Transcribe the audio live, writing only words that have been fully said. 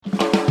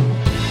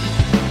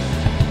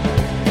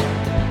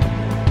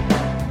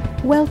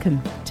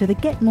Welcome to the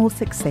Get More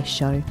Success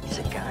Show. He's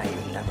a guy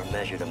who never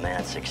measured a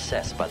man's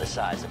success by the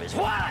size of his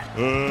wallet.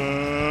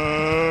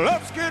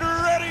 Let's get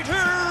ready to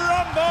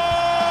rumble!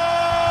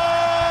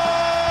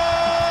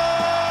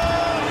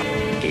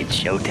 It's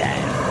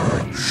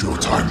showtime.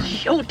 Showtime.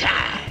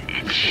 Showtime.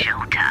 It's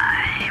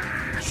showtime.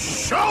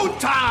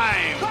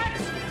 Showtime!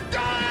 Let's go!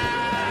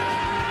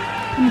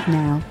 And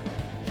now,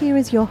 here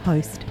is your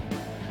host,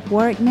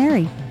 Warwick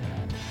Merry.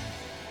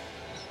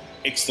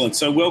 Excellent.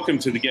 So welcome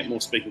to the Get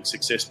More Speaking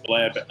Success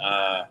Lab.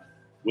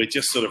 We're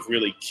just sort of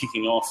really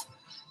kicking off,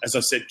 as I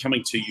said,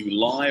 coming to you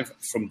live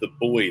from The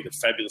Buoy, the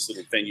fabulous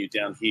little venue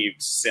down here,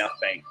 South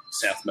Bank,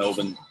 South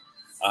Melbourne,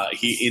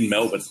 here in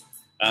Melbourne.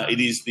 It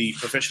is the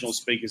Professional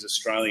Speakers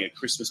Australia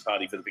Christmas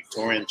party for the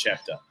Victorian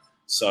chapter.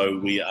 So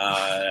we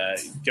are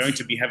going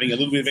to be having a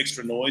little bit of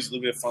extra noise, a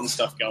little bit of fun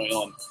stuff going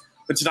on.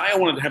 But today I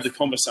wanted to have the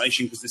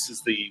conversation, because this is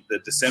the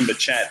December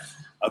chat,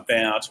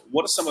 about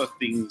what are some of the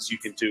things you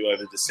can do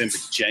over December,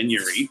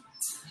 January,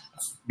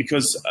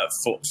 because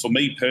for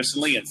me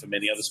personally and for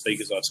many other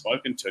speakers I've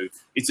spoken to,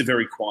 it's a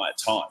very quiet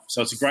time.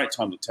 So it's a great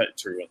time to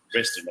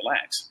rest and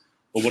relax.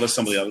 But what are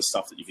some of the other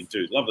stuff that you can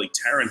do? Lovely.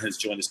 Taryn has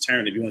joined us.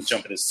 Taryn, if you want to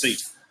jump in a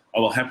seat, I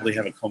will happily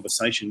have a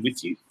conversation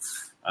with you.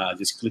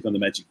 Just click on the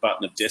magic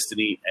button of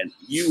destiny and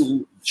you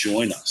will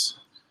join us.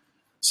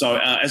 So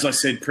as I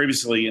said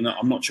previously, and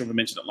I'm not sure if I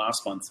mentioned it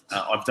last month,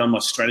 I've done my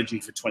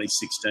strategy for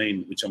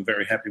 2016, which I'm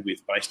very happy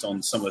with based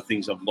on some of the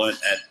things I've learnt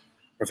at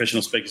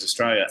Professional Speakers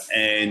Australia,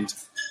 and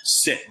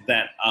set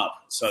that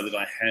up so that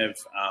I have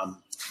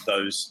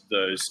those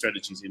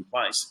strategies in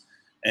place.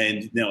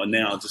 And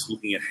now just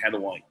looking at how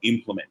do I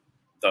implement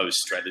those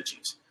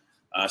strategies.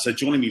 So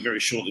joining me very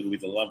shortly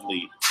with the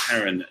lovely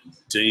Taryn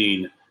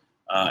Dean.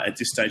 At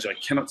this stage, I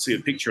cannot see a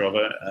picture of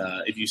her.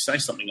 If you say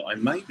something, I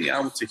may be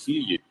able to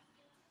hear you.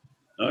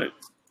 No.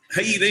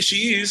 Hey, there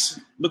she is.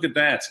 Look at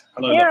that.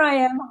 Hello. Here I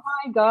am.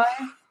 Hi, guys.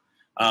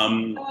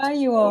 How are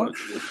you all?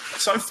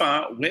 So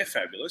far, we're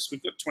fabulous.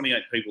 We've got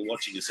 28 people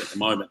watching us at the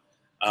moment.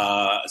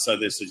 So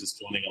they're just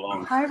joining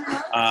along. Hi,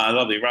 Russ.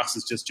 Lovely. Russ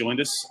has just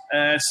joined us.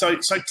 So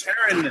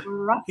Taryn,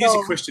 Russell. here's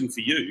a question for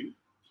you.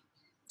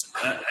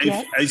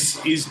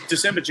 Yes. Is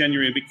December,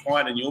 January a bit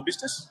quiet in your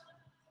business?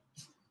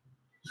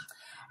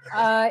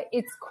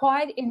 It's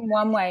quiet in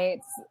one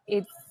way.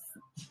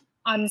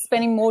 I'm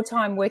spending more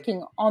time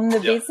working on the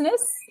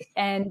business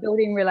and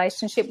building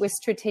relationship with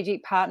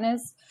strategic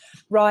partners,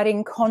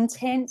 writing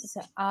content.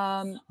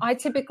 I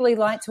typically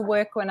like to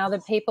work when other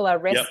people are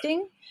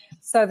resting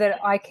so that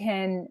I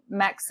can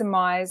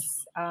maximize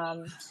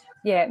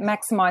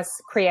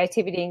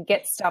creativity and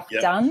get stuff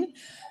done.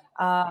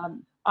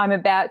 I'm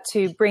about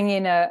to bring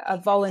in a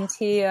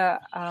volunteer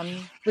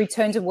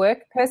return to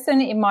work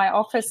person in my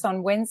office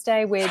on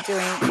Wednesday. We're doing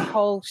a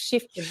whole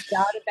shift of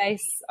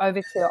database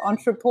over to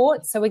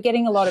Ontraport. So we're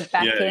getting a lot of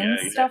back-end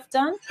stuff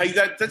done. Hey,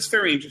 that's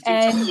very interesting.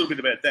 Tell me a little bit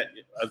about that,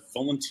 a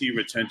volunteer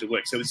return to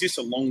work. So is this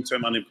a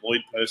long-term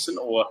unemployed person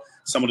or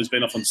someone who's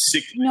been off on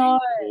sick leave?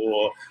 No.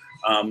 Or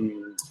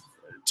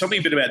tell me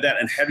a bit about that,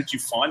 and how did you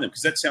find them?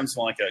 Because that sounds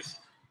like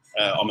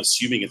I'm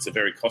assuming it's a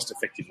very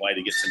cost-effective way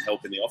to get some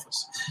help in the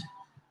office.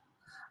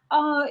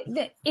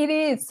 It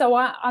is. So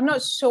I'm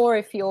not sure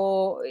if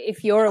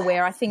you're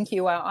aware. I think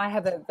you are. I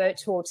have a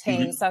virtual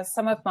team. So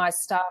some of my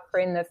staff are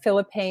in the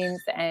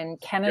Philippines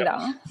and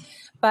Canada.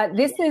 But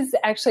this is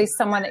actually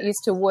someone that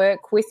used to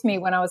work with me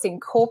when I was in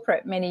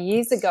corporate many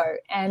years ago.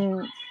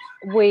 And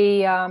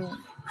we,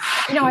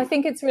 I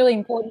think it's really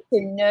important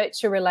to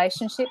nurture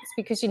relationships,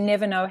 because you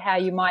never know how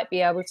you might be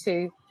able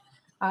to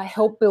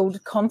help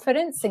build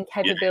confidence and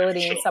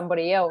capability in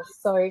somebody else.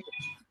 So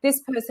this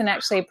person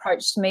actually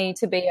approached me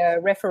to be a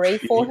referee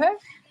for her,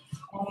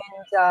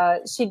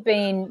 and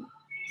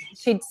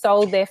she'd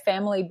sold their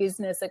family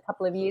business a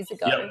couple of years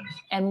ago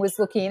and was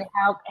looking at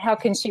how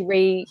can she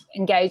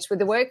re-engage with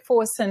the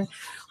workforce. And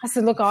I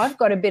said, look, I've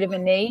got a bit of a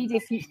need.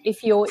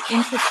 If you're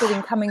interested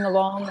in coming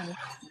along and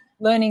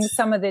learning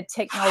some of the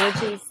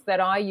technologies that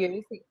I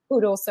use, it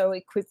could also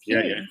equip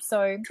you.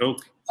 So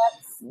cool.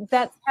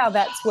 That's how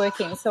that's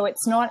working. So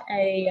it's not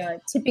a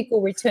typical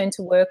return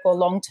to work or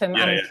long-term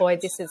unemployed.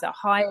 This is a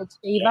high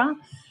achiever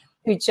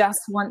who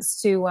just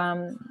wants to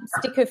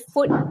stick her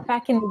foot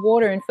back in the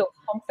water and feel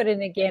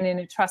confident again in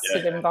a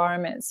trusted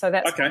environment. So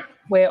that's what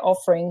we're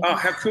offering. Oh,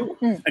 how cool!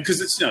 Because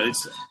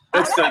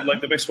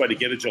the best way to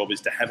get a job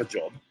is to have a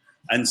job,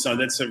 and so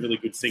that's a really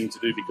good thing to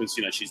do, because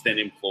she's then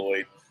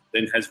employed,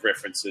 then has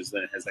references,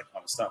 then it has that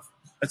kind of stuff.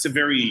 That's a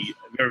very,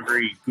 very,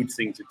 very good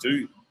thing to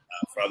do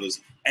for others,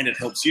 and it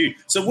helps you.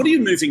 So what are you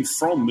moving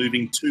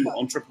to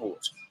Ontraport?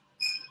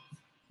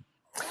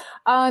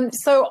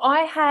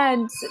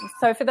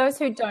 So for those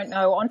who don't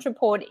know,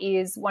 Ontraport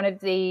is one of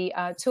the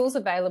tools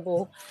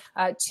available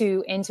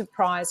to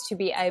enterprise to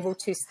be able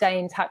to stay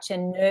in touch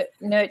and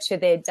nurture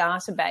their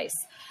database.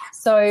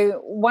 So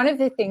one of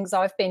the things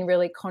I've been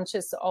really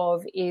conscious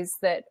of is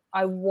that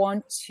I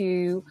want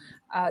to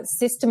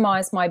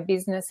systemize my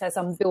business as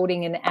I'm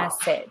building an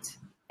asset.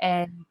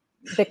 And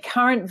the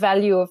current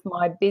value of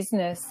my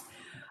business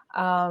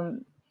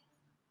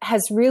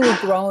has really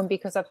grown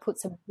because I've put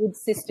some good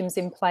systems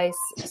in place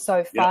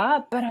so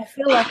far, but I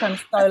feel like I'm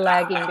so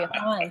lagging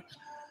behind.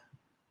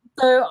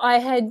 So I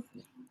had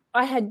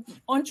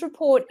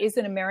Ontraport is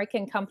an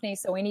American company,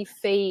 so any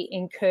fee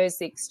incurs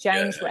the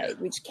exchange rate,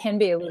 which can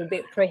be a little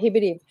bit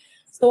prohibitive.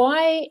 So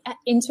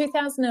in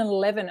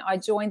 2011, I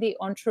joined the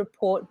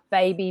Ontraport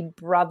Baby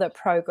Brother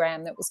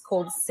program that was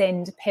called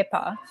Send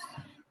Pepper,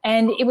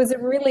 and it was a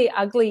really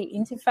ugly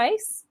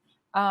interface.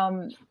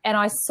 And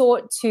I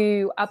sought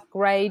to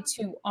upgrade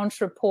to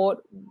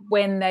Ontraport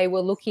when they were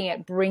looking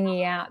at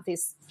bringing out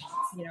this,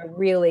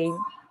 really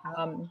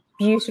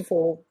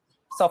beautiful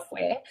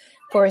software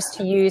for us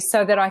to use,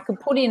 so that I could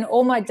put in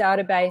all my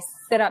database,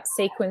 set up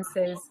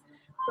sequences,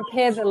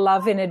 prepare the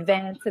love in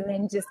advance, and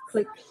then just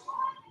click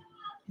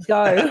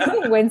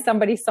go when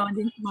somebody signed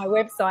into my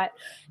website.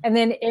 And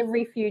then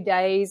every few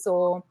days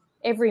or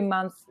every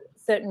month,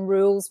 certain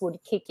rules would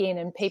kick in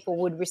and people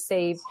would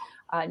receive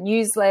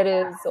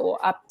newsletters or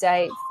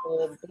updates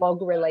or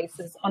blog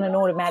releases on an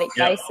automatic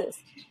basis.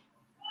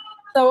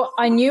 So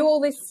I knew all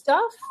this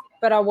stuff,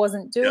 but I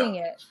wasn't doing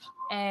it.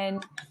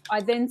 And I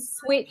then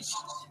switched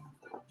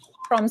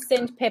from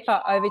Send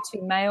Pepper over to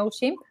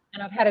MailChimp,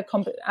 and I've had a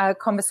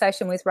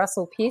conversation with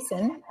Russell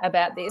Pearson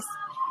about this.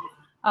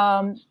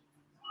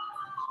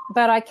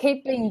 But I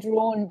keep being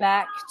drawn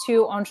back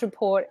to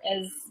Ontraport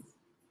as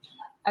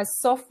a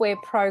software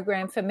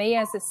program for me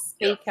as a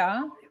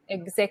speaker,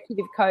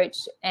 executive coach,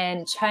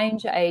 and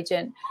change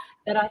agent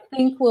that I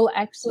think will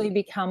actually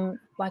become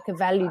like a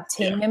valued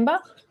team member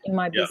in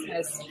my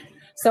business.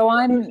 So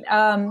I'm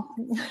I'm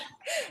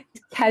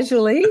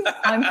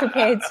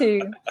prepared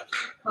to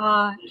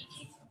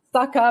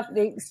suck up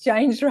the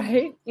exchange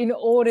rate in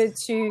order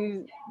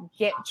to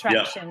get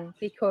traction,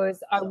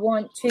 because I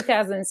want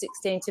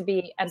 2016 to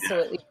be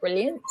absolutely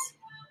brilliant.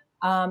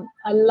 I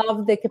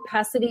love the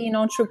capacity in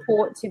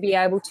Ontraport to be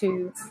able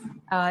to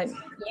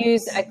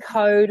use a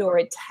code or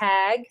a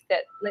tag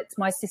that lets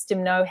my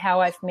system know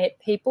how I've met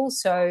people.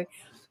 So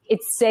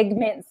it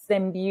segments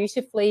them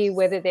beautifully,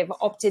 whether they've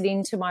opted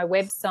into my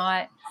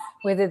website,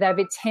 whether they've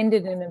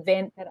attended an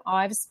event that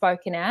I've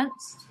spoken at,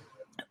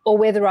 or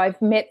whether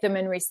I've met them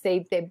and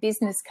received their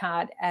business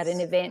card at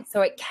an event. So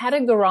it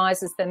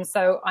categorizes them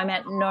so I'm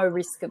at no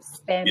risk of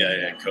spamming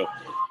them. Cool.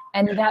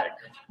 And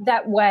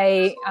that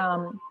way,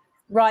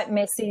 right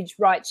message,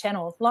 right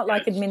channel, not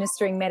like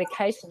administering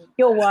medication.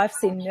 Your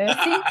wife's in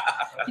nursing,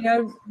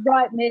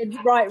 right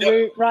meds, right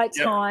route, right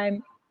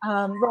time,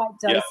 right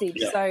dosage.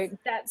 So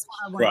that's what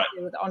I want to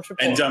do with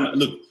Ontraport. And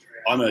look,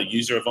 I'm a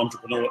user of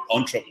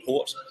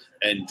Ontraport,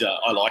 and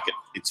I like it.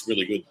 It's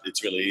really good.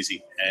 It's really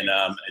easy, and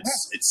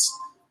it's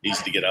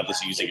easy to get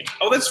others using it.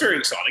 Oh, that's very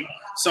exciting.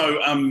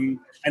 So, and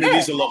it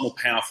is a lot more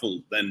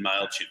powerful than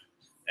MailChimp.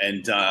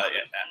 And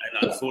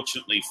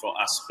unfortunately for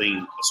us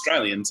being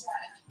Australians,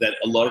 that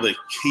a lot of the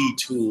key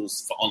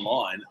tools for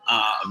online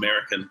are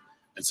American.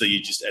 And so you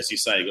just, as you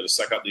say, you've got to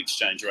suck up the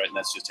exchange rate, and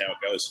that's just how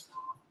it goes.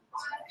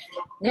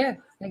 Yeah,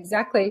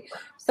 exactly.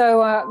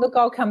 So, look,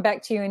 I'll come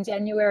back to you in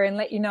January and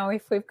let you know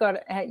if we've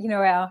got,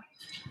 our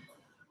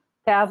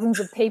thousands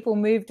of people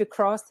moved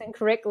across and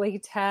correctly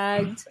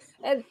tagged.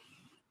 And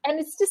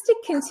it's just a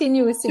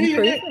continuous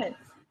improvement.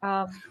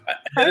 And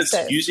it's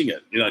using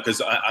it, because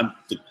I'm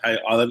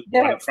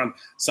right up front.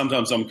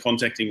 Sometimes I'm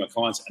contacting my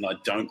clients and I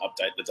don't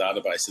update the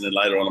database, and then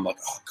later on I'm like,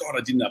 oh God,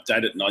 I didn't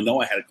update it, and I know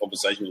I had a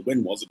conversation with,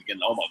 when was it again?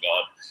 Oh my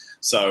God!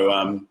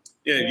 So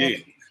yeah.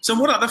 So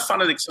what other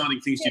fun and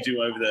exciting things do you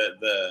do over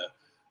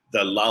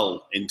the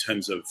lull in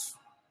terms of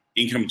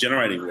income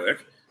generating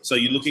work? So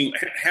you're looking,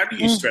 how do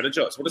you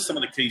strategize? What are some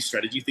of the key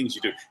strategy things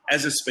you do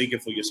as a speaker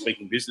for your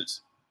speaking business?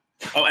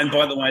 Oh, and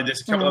by the way,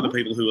 there's a couple other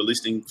people who are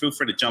listening. Feel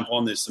free to jump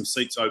on. There's some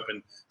seats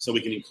open so we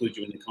can include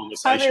you in the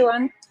conversation. Hi,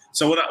 everyone.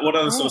 So what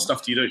other sort of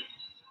stuff do you do?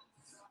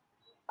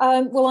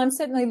 Well, I'm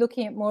certainly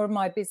looking at more of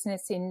my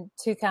business in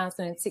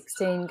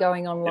 2016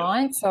 going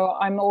online. So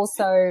I'm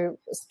also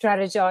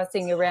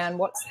strategizing around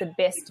what's the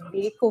best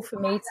vehicle for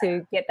me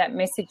to get that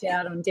message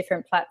out on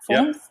different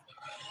platforms.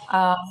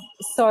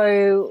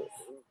 So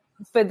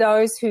for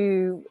those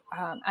who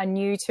are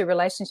new to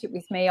relationship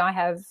with me,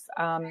 I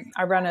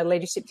run a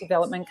leadership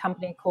development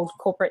company called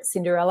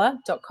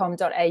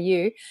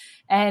corporatecinderella.com.au,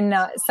 and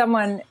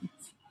someone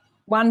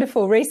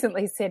wonderful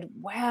recently said,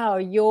 wow,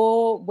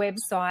 your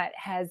website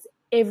has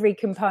every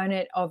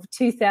component of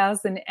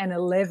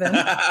 2011.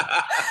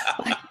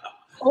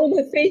 All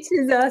the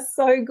features are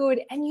so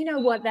good. And you know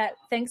what,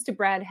 thanks to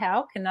Brad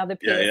Houck, another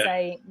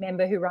PSA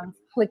member who runs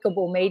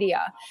Clickable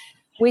Media,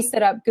 we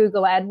set up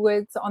Google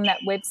AdWords on that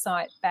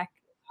website back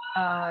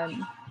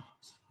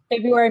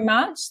February,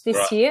 March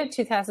this year,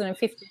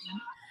 2015.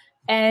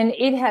 And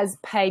it has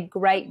paid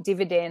great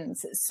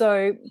dividends.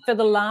 So for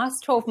the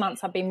last 12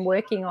 months, I've been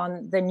working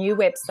on the new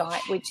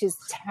website, which is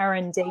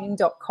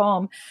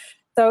tarandine.com.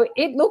 So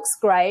it looks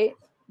great,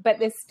 but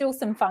there's still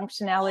some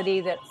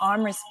functionality that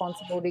I'm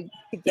responsible to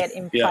get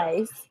in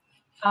place.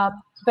 But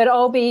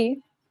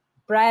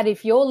Brad,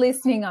 if you're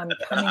listening, I'm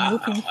coming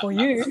looking for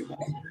you,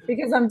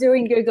 because I'm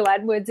doing Google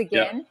AdWords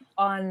again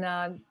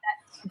on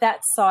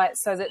that site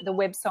so that the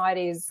website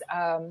is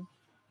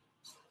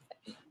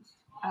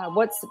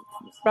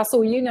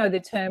Russell, you know the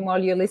term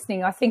while you're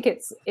listening. I think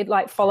it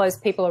like follows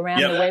people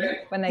around the web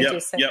when they do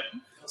so. Yep.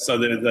 So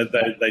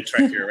they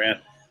track you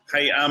around.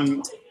 Hey,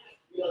 and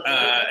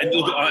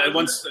look, I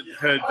once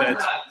heard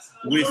that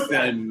with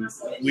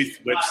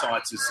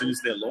websites, as soon as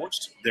they're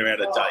launched, they're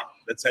out of date.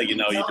 That's how you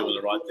know you're doing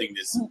the right thing.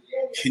 There's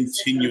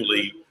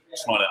continually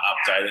trying to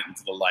update it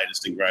into the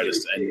latest and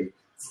greatest, and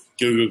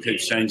Google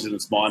keeps changing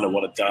its mind on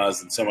what it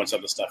does, and so much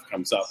other stuff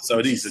comes up. So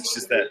it's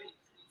just that,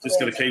 just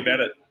got to keep at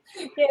it.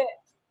 Yeah.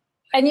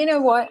 And you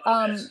know what?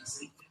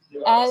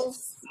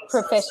 As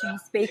professional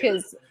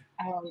speakers,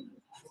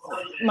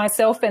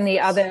 myself and the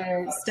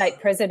other state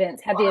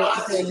presidents had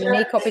the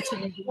unique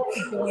opportunity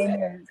to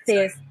join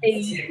the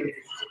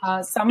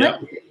CSP summit.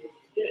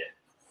 Yeah.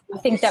 I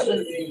think that was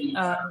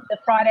the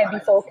Friday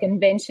before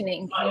convention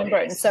in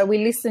Canberra. And so we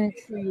listened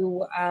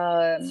to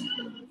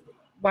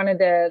one of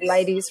the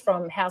ladies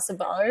from House of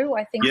O,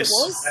 I think it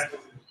was.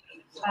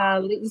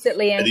 Is it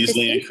Leanne Christie? It is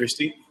Leanne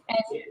Christie.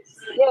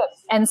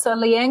 And so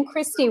Leanne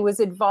Christie was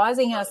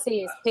advising our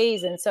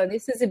CSPs, and so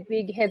this is a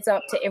big heads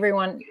up to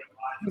everyone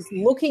who's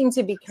looking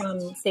to become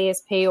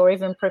CSP or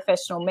even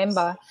professional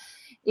member,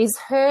 is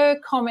her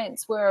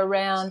comments were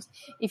around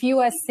if you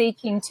are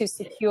seeking to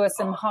secure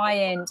some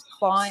high-end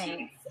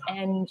clients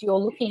and you're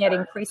looking at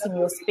increasing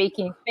your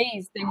speaking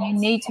fees, then you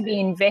need to be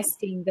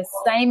investing the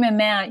same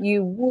amount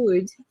you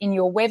would in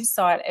your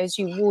website as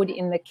you would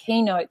in the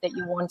keynote that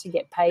you want to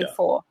get paid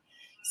for.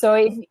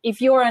 So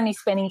if you're only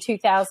spending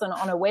 $2,000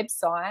 on a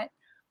website,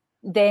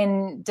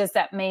 then does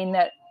that mean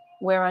that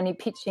we're only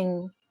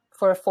pitching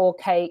for a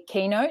 4K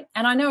keynote?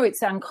 And I know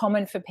it's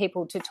uncommon for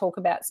people to talk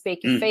about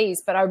speaker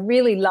fees, but I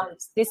really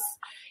loved this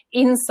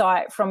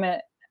insight from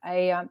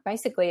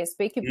basically a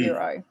speaker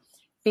bureau,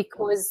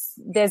 because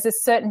there's a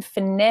certain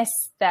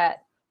finesse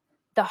that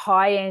the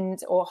high-end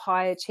or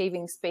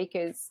high-achieving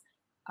speakers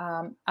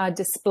are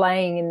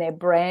displaying in their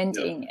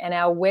branding, and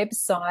our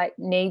website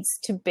needs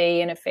to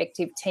be an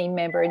effective team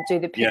member and do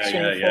the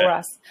pitching for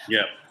us.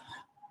 Yeah.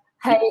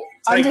 Hey,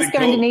 I'm just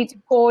going to need to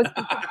pause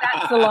because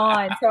that's the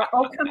line. So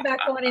I'll come back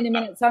on in a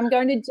minute. So I'm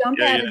going to jump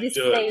out of this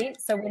seat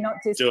so we're not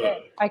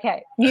disturbed.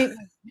 Okay, mute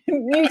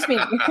me.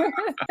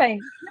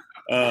 Thanks.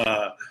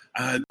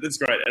 That's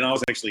great. And I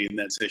was actually in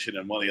that session,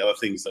 and one of the other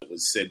things that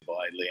was said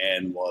by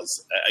Leanne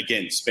was,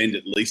 again, spend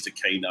at least a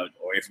keynote,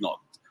 or if not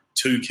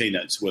 2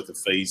 keynotes worth of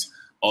fees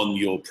on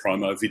your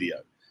promo video.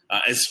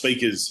 As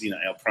speakers,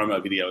 our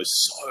promo video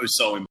is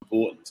so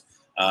important.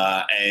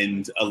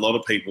 And a lot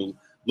of people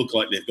look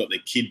like they've got their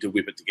kid to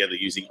whip it together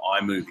using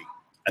iMovie,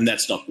 and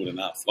that's not good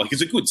enough. Like,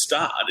 it's a good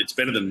start. It's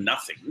better than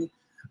nothing.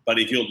 But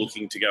if you're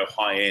looking to go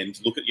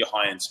high-end, look at your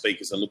high-end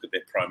speakers and look at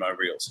their promo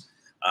reels,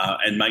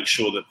 and make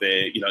sure that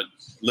they're,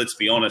 let's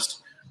be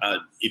honest,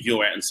 if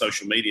you're out in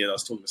social media, I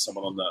was talking to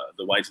someone on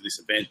the way to this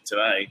event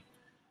today,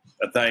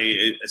 that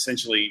they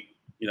essentially,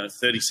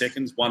 30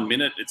 seconds, 1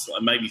 minute, it's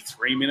maybe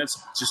 3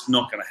 minutes, just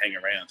not going to hang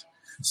around.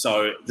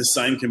 So the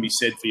same can be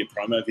said for your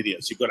promo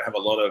videos. You've got to have a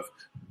lot of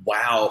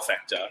wow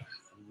factor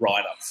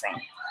right up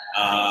front.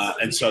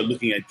 And so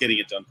looking at getting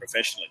it done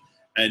professionally.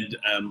 And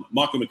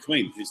Michael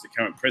McQueen, who's the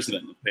current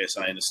president of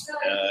PSA,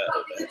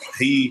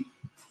 he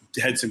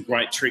had some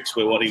great tricks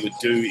where what he would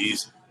do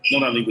is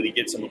not only would he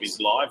get some of his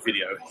live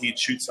video, he'd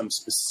shoot some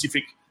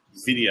specific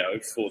video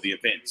for the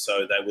event.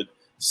 So they would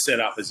set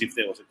up as if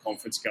there was a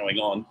conference going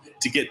on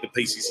to get the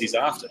pieces he's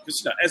after.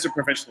 Because as a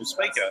professional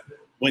speaker,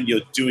 when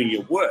you're doing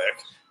your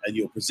work and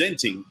you're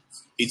presenting,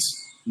 it's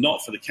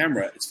not for the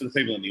camera, it's for the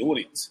people in the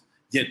audience.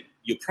 Yet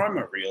your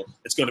promo reel,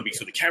 it's got to be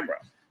for the camera.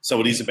 So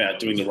it is about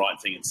doing the right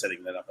thing and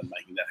setting that up and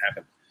making that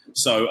happen.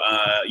 So,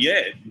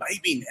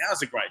 maybe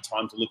now's a great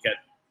time to look at,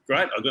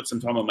 great, I've got some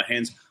time on my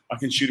hands, I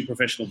can shoot a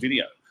professional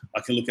video.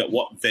 I can look at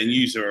what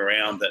venues are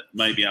around that I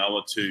might be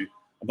able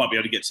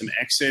to get some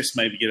access,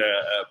 maybe get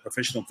a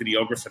professional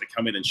videographer to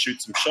come in and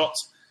shoot some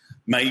shots.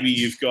 Maybe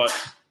you've got,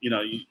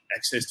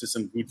 access to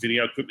some good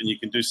video equipment, you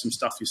can do some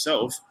stuff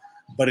yourself.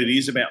 But it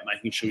is about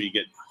making sure you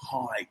get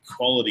high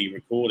quality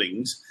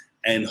recordings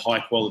and high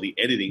quality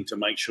editing to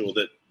make sure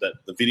that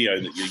the video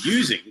that you're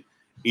using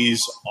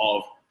is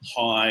of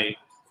high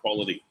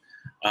quality.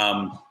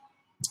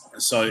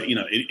 So,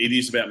 it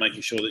is about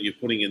making sure that you're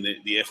putting in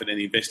the effort and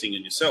investing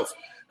in yourself.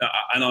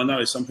 And I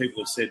know some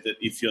people have said that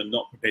if you're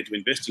not prepared to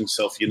invest in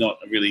yourself, you're not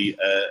really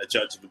a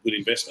judge of a good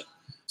investment.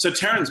 So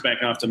Taryn's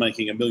back after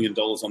making $1 million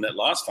on that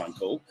last phone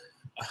call.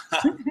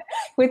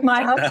 With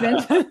my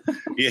husband.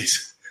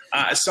 Yes.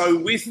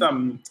 So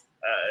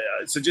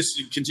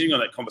just continuing on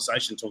that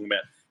conversation, talking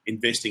about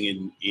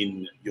investing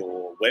in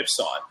your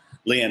website,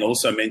 Leanne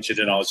also mentioned,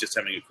 and I was just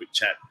having a quick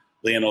chat,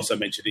 Leanne also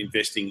mentioned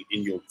investing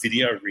in your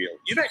video reel.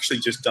 You've actually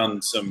just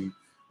done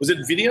was it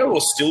video or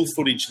still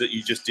footage that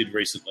you just did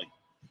recently?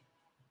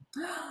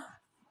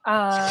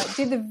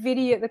 Did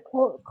the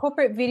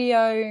corporate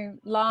video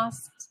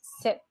last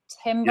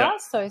September,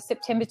 so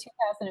September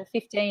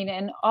 2015,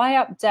 and I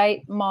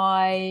update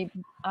my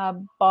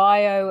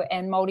bio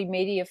and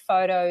multimedia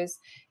photos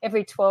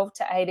every 12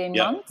 to 18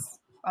 months.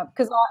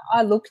 because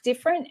I look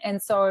different,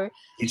 and so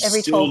You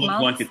every still 12 look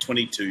months. like a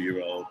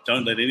 22-year-old.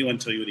 Don't let anyone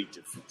tell you any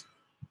different.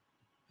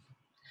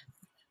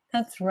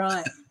 That's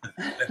right.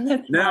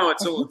 Now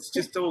it's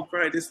just all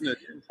great, isn't it?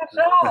 That's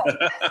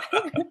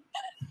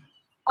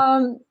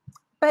right.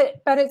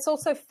 But it's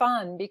also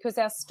fun because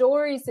our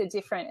stories are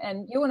different.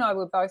 And you and I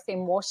were both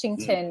in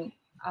Washington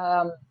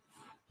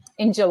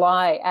in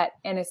July at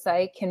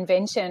NSA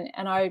convention,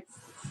 and I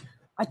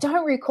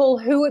don't recall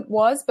who it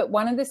was, but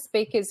one of the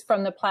speakers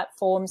from the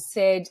platform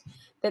said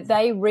that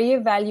they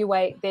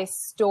reevaluate their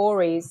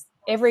stories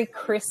every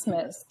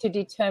Christmas to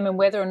determine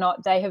whether or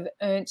not they have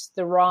earned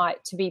the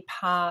right to be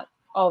part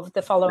of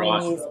the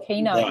following year's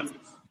keynote. Right.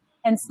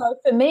 And so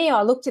for me,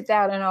 I looked at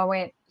that and I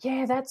went,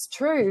 yeah, that's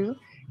true.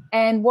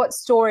 And what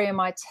story am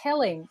I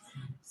telling?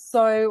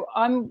 So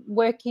I'm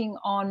working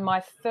on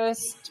my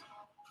first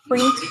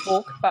print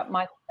book, but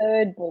my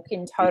third book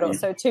in total.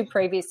 So 2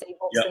 previous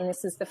ebooks, and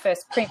this is the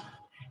first print.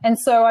 And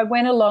so I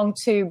went along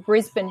to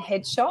Brisbane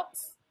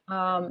Headshots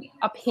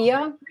up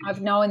here.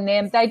 I've known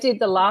them. They did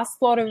the last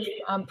lot of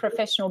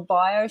professional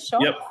bio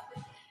shots.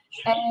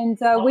 And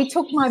we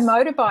took my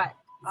motorbike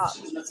up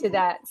to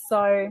that.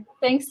 So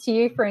thanks to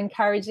you for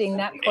encouraging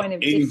that point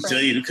of difference.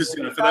 Indeed, because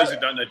for those who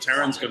don't know,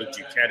 Taryn's got a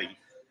Ducati,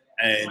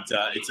 and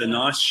it's a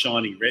nice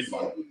shiny red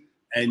one,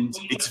 and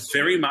it's a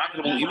very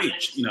marketable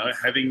image.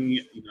 Having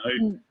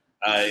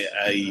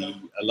a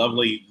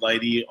lovely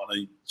lady on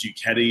a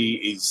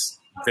Ducati is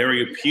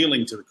very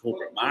appealing to the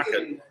corporate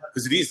market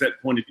because it is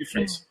that point of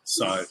difference.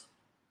 So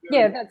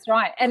yeah, that's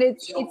right. And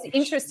it's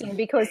interesting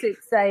because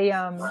it's a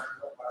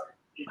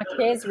my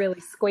chair's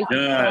really squeaky.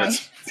 Yeah,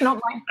 it's not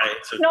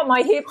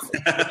my hips.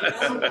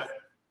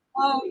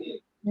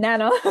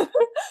 Nana.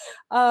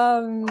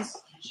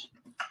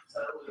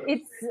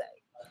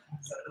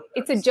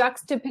 It's a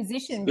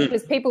juxtaposition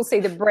because people see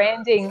the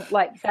branding,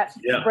 like that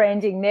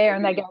branding there,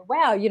 and they go,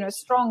 wow,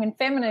 strong and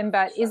feminine,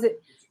 but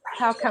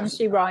how come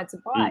she rides a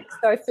bike?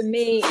 So for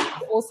me,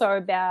 it's also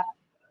about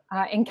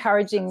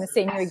encouraging the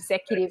senior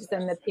executives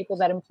and the people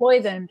that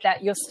employ them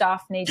that your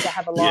staff need to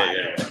have a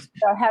life.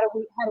 So how do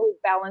we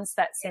balance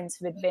that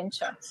sense of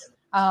adventure?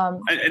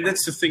 And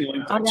that's the thing.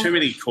 Like, too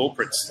many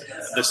corporates,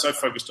 they're so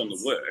focused on the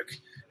work,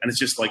 and it's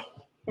just like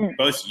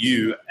both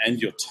you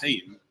and your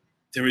team.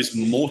 There is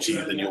more to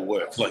you than your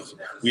work. Like,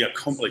 we are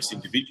complex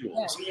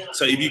individuals.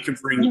 So if you can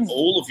bring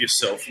all of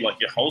yourself,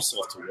 like your whole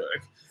self, to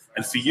work,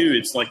 and for you,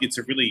 it's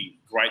a really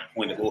great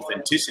point of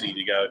authenticity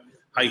to go,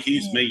 hey,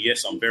 here's me.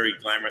 Yes, I'm very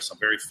glamorous. I'm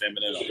very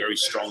feminine. I'm very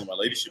strong in my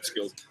leadership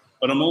skills.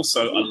 But I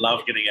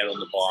love getting out on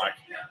the bike.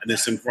 And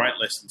there's some great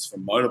lessons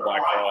from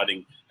motorbike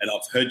riding. And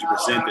I've heard you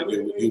present that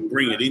you'll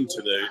bring it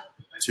into the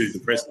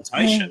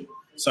presentation.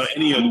 So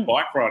any of the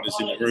bike riders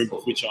in the room,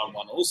 of which I'm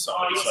one also,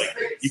 it's like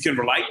you can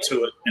relate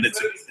to it, and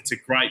it's a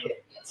great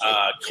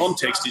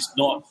context. It's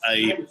not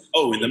in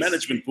the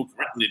management book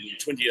written in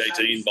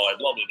 2018 by blah,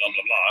 blah, blah,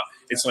 blah, blah.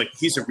 It's like,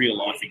 here's a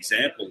real-life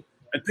example.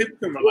 And people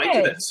can relate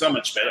to that so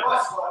much better.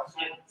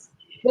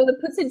 Well, it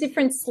puts a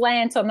different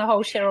slant on the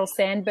whole Sheryl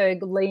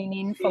Sandberg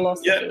lean-in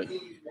philosophy.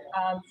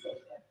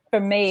 For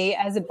me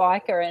as a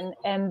biker,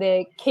 and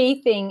the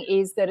key thing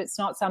is that it's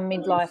not some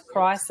midlife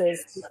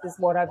crisis. This is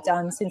what I've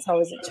done since I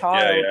was a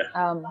child,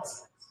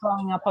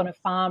 growing up on a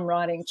farm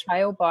riding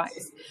trail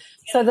bikes.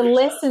 So the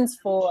lessons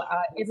for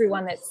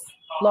everyone that's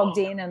logged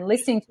in and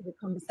listening to the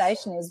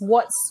conversation is,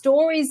 what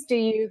stories do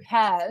you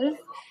have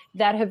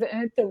that have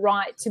earned the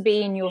right to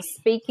be in your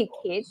speaker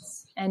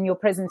kits and your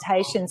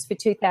presentations for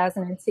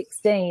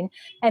 2016?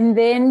 And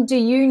then do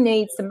you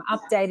need some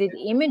updated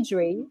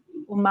imagery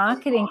or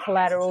marketing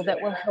collateral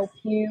that will help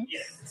you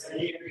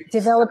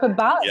develop a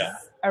buzz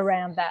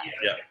around that?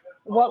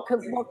 What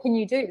can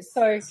you do?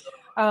 So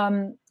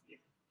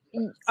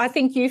I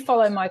think you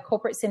follow my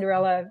Corporate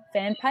Cinderella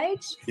fan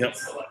page.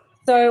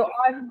 So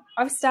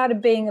I've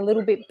started being a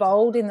little bit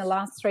bold in the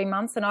last 3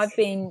 months, and I've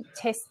been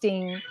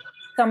testing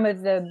some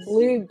of the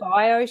blue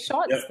bio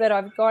shots that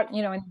I've got,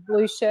 in the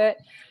blue shirt,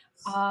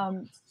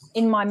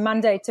 in my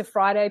Monday to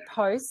Friday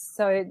posts.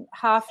 So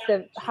half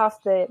the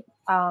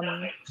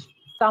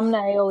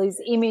thumbnail is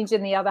image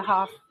and the other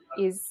half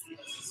is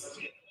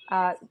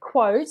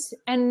quote.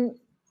 And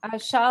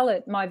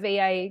Charlotte, my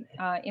VA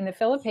in the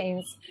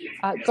Philippines,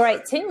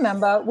 great team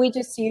member, we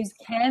just use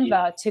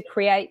Canva to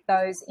create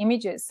those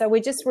images. So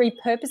we're just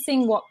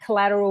repurposing what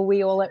collateral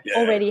we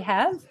already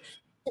have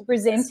to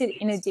present it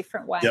in a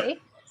different way.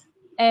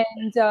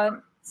 And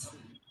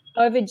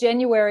over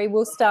January,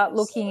 we'll start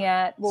looking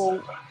at,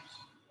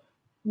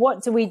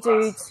 what do we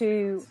do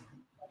to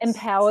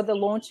empower the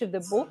launch of the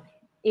book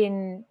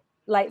in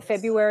late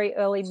February,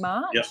 early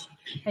March?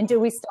 And do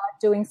we start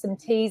doing some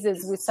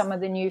teasers with some of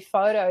the new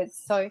photos?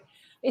 So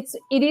it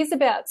is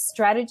about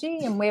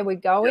strategy and where we're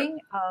going.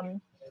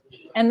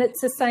 And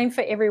it's the same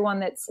for everyone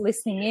that's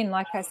listening in.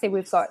 Like I said,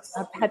 we've got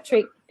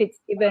Patrick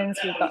Fitzgibbons,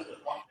 we've got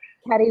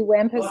Patty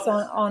Wampus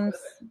online.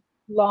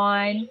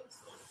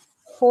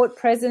 Fort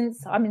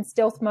Presence. I'm in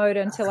stealth mode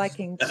until I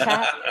can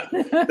chat.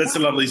 That's a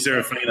lovely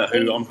Serafina,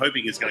 who I'm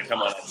hoping is going to come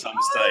on at some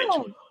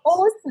stage.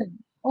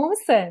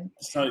 Awesome.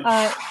 So,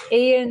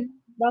 Ian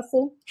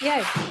Russell.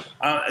 Yeah.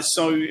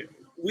 So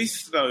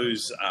with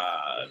those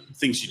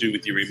things you do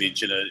with your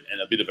image and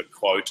a bit of a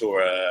quote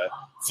or a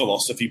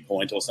philosophy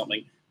point or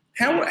something,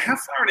 how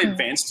far in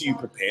advance do you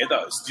prepare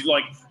those?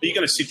 Are you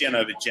going to sit down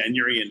over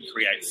January and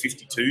create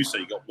 52, so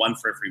you got one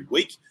for every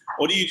week?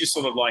 Or do you just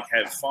sort of like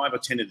have 5 or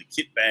 10 in the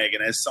kit bag,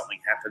 and as something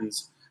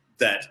happens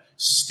that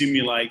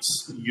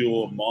stimulates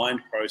your mind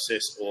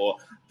process or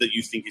that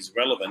you think is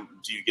relevant,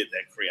 do you get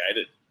that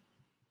created?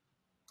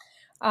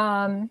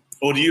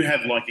 Or do you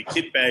have like a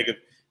kit bag of,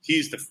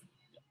 here's the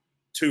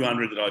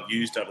 200 that I've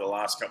used over the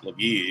last couple of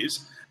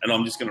years, and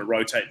I'm just going to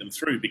rotate them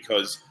through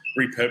because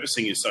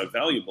repurposing is so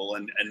valuable.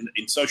 And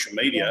in social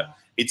media,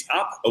 it's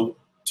up.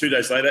 2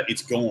 days later,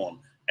 it's gone.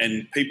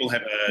 And people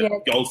have a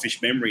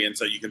goldfish memory, and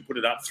so you can put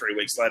it up 3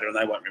 weeks later and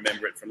they won't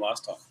remember it from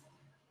last time.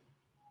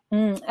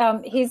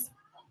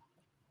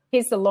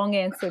 Here's the long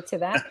answer to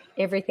that,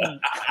 everything.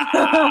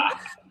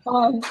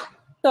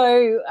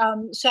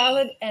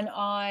 Charlotte and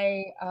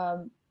I,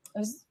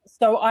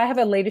 so I have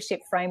a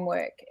leadership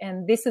framework,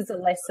 and this is a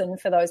lesson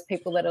for those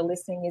people that are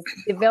listening, is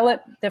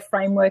develop the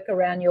framework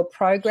around your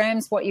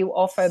programs, what you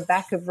offer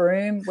back of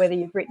room, whether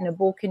you've written a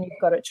book and you've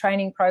got a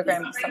training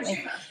program or something.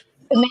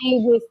 For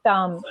me,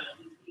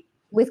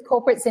 with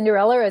Corporate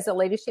Cinderella as a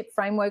leadership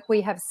framework,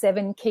 we have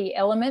 7 key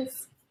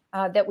elements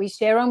that we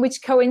share on,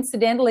 which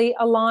coincidentally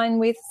align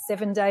with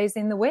 7 days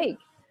in the week.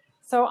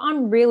 So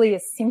I'm really a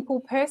simple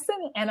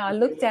person, and I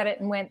looked at it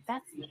and went,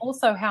 that's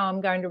also how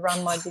I'm going to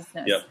run my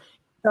business. Yep.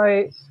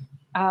 So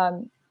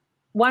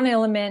one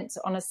element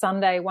on a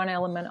Sunday, one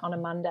element on a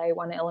Monday,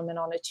 one element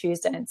on a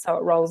Tuesday, and so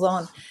it rolls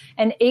on.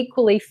 And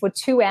equally for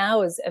 2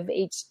 hours of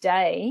each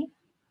day,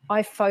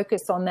 I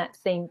focus on that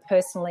theme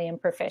personally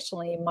and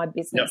professionally in my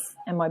business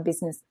and my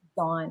business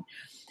design.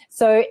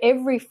 So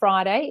every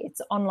Friday,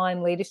 it's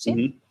online leadership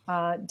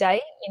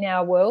day in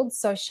our world.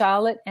 So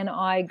Charlotte and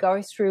I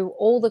go through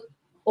all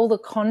the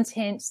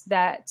content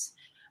that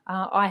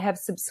I have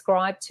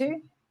subscribed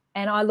to,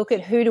 and I look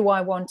at who do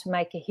I want to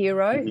make a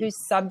hero, whose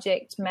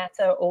subject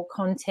matter or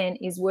content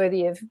is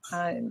worthy of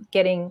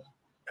getting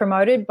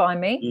promoted by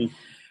me.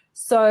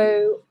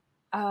 So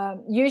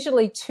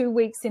usually 2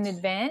 weeks in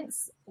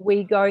advance,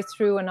 we go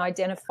through and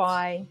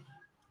identify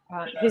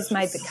who's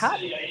made the cut,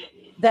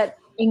 that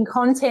in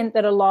content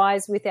that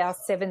aligns with our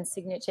 7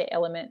 signature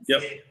elements.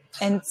 Yep.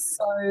 And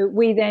so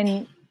we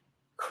then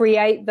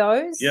create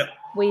those. Yep.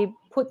 We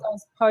put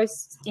those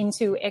posts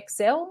into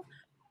Excel.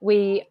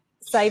 We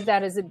save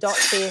that as a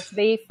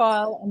 .csv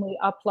file, and we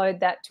upload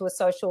that to a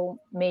social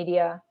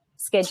media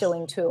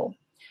scheduling tool.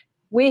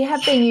 We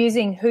have been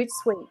using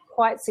Hootsuite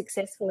quite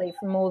successfully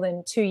for more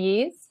than 2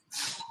 years.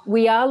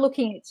 We are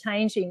looking at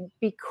changing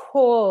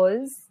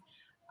because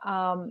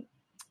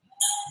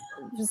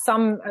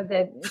some of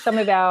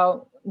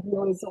our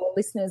viewers or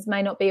listeners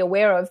may not be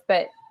aware of,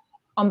 but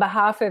on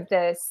behalf of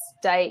the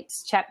state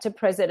chapter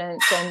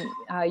presidents and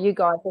you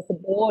guys as a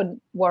board,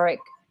 Warwick,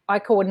 I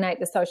coordinate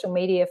the social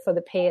media for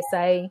the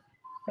PSA,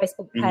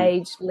 Facebook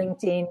page,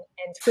 LinkedIn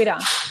and Twitter.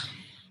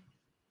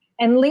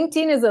 And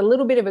LinkedIn is a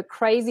little bit of a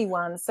crazy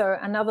one. So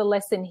another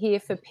lesson here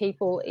for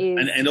people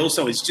is... And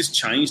also it's just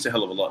changed a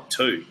hell of a lot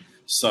too.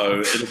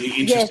 So it'll be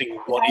interesting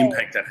what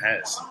impact that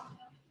has.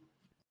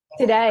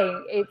 Today,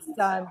 it's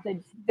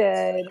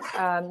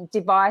the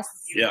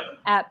device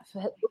app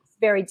looks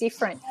very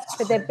different,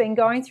 but they've been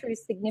going through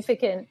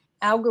significant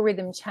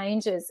algorithm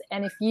changes.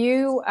 And if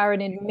you are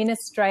an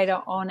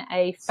administrator on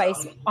a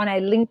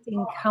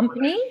LinkedIn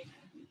company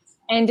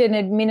and an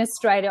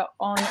administrator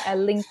on a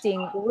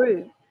LinkedIn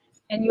group,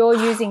 and you're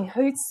using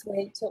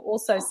Hootsuite to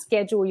also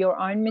schedule your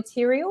own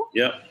material,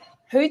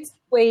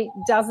 Hootsuite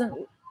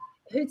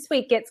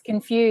gets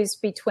confused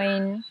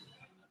between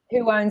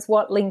who owns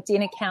what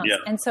LinkedIn accounts.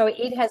 And so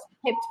it has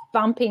kept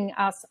bumping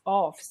us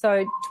off.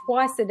 So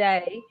twice a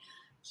day,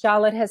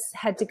 Charlotte has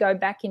had to go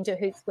back into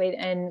Hootsuite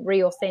and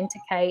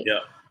re-authenticate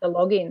the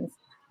logins.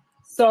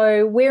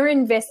 So we're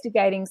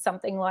investigating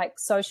something like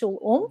Social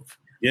Oomph.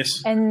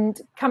 Yes. And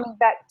coming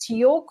back to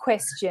your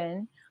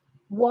question,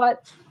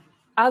 what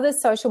other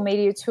social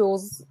media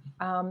tools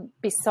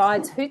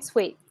besides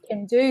Hootsuite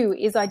can do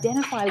is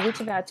identify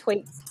which of our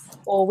tweets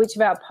or which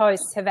of our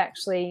posts have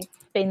actually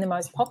been the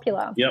most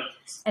popular.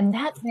 And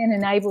that then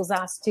enables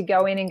us to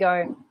go in and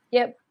go,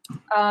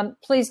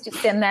 please just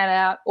send that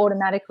out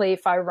automatically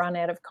if I run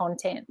out of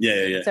content.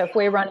 So if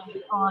we're running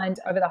behind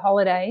over the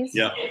holidays,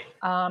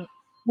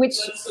 which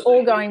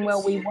all going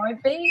well we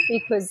won't be,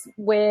 because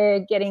we're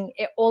getting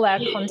all our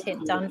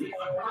content done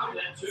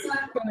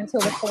from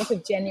until the 4th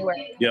of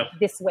January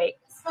this week.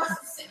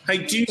 Hey,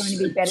 do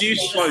you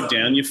slow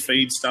down your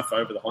feed stuff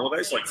over the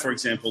holidays? Like, for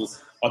example,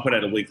 I put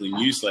out a weekly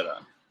newsletter,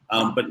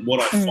 but what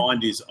I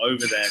find is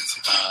over that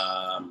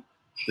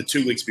the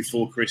 2 weeks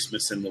before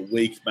Christmas and the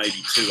week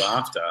maybe 2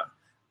 after,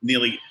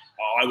 nearly,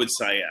 I would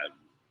say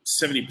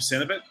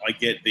 70% of it, I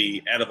get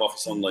the out of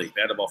office on leave,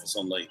 out of office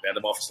on leave, out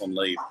of office on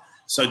leave.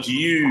 So do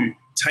you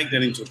take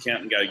that into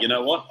account and go, you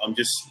know what, I'm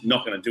just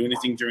not going to do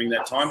anything during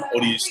that time, or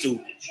do you still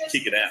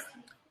kick it out?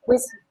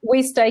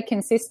 We stay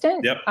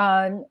consistent,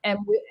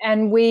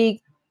 and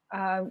we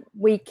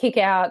we kick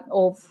out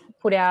or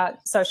put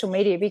out social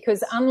media,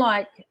 because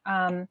unlike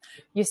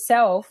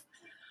yourself,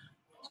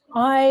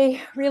 I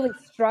really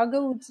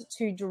struggled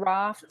to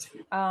draft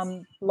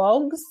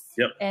blogs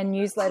and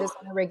newsletters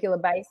on a regular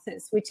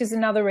basis, which is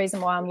another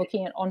reason why I'm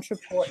looking at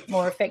Entreport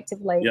more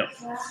effectively.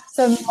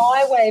 So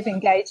my way of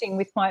engaging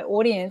with my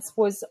audience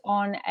was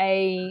on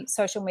a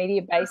social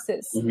media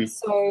basis.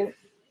 So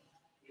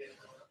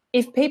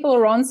if people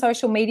are on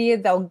social media,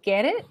 they'll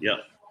get it.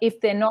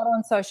 If they're not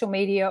on social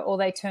media or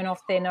they turn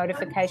off their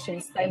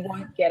notifications, they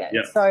won't get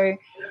it. So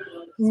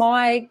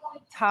my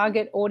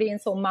target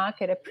audience or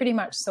market are pretty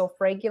much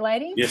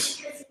self-regulating.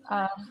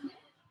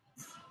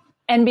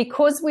 And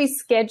because we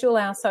schedule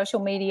our social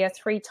media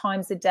 3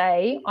 times a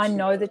day, I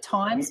know the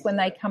times when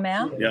they come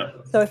out.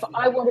 So if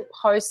I want to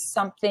post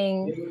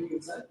something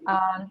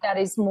that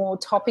is more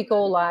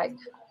topical, like,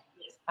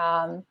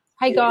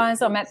 hey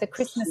guys, I'm at the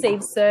Christmas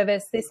Eve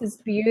service. This is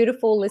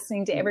beautiful,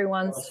 listening to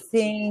everyone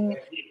sing.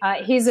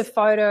 Here's a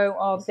photo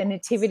of the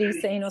nativity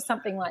scene or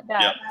something like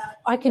that.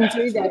 I can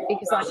do that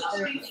because I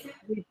know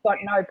we've got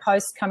no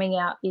posts coming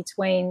out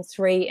between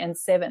 3 and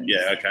 7.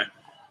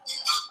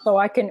 So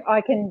I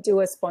can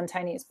do a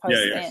spontaneous post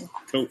then.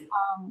 Cool.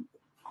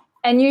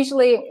 And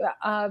usually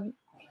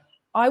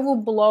I will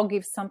blog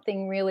if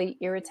something really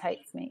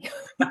irritates me,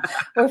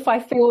 or if I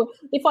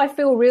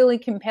feel really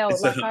compelled.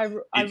 It's like I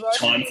wrote,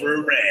 time for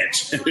a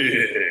rant.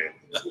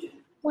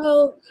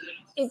 Well,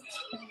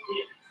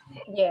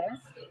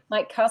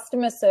 like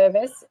customer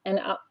service and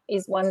up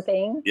is one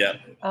thing.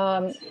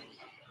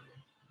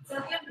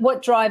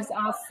 What drives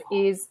us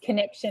is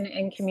connection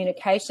and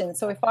communication.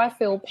 So if I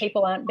feel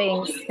people aren't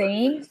being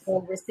seen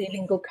or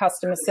receiving good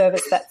customer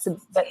service, that's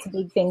a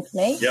big thing for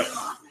me.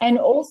 And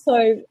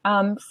also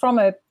from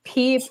a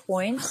peer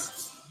point,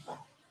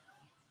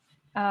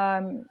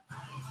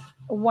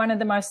 one of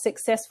the most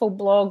successful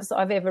blogs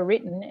I've ever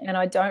written, and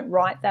I don't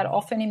write that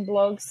often in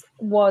blogs,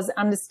 was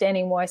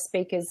understanding why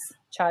speakers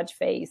charge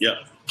fees.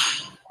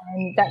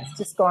 And that's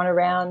just gone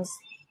around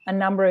a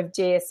number of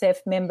GSF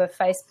member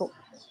Facebook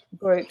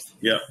groups,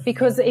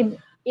 because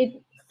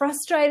it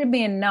frustrated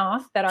me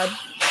enough that I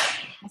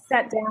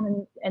sat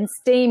down and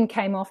steam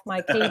came off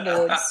my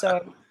keyboard.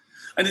 So,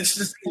 and it's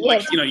just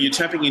like, you're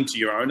tapping into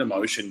your own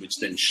emotion, which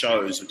then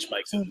shows, which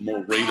makes it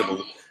more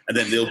readable. And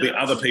then there'll be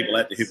other people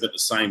out there who've got the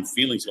same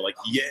feelings. You're like,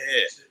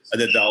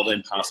 and then they'll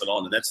then pass it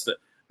on. And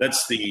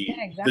that's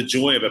the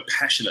joy of a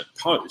passionate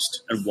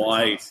post, and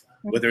why,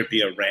 whether it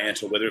be a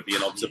rant or whether it be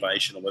an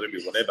observation or whether it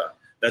be whatever.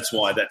 That's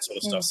why that sort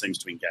of stuff seems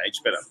to engage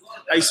better.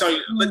 Hey, so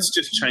let's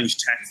just change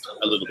tack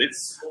a little bit.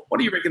 What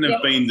do you reckon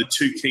have been the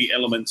 2 key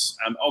elements?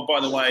 By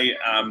the way,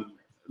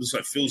 looks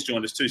like Phil's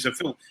joined us too. So,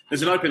 Phil,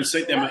 there's an open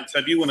seat there, mate. So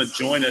if you want to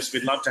join us,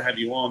 we'd love to have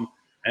you on,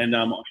 and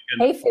I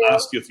can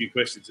ask you a few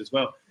questions as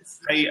well.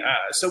 Hey,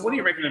 so what do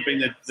you reckon have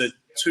been the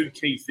 2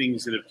 key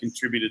things that have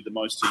contributed the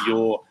most to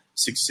your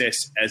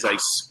success as a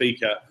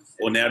speaker,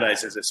 or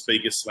nowadays as a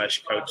speaker /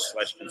 coach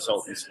 /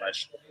 consultant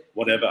 /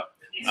 whatever?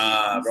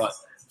 Right.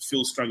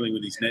 Phil struggling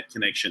with his net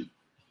connection.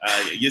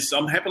 Yes,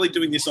 I'm happily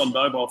doing this on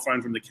mobile phone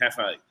from the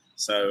cafe.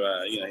 So,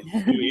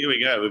 here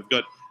we go.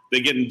 They're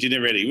getting dinner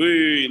ready.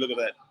 Woo, look at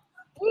that.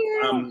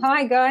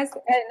 Hi, guys.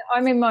 And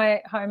I'm in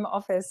my home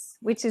office,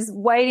 which is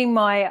awaiting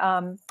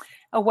my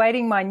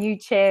new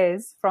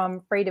chairs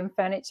from Freedom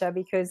Furniture,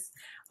 because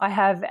I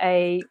have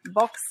a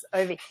box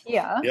over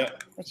here,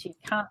 which you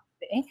can't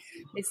see.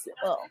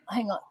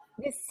 Hang on.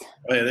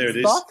 There it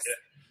is. Box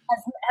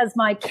has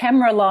my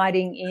camera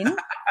lighting in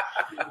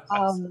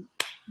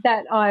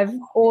that I've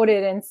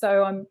ordered, and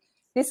so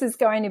this is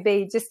going to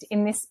be just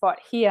in this spot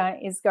here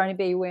is going to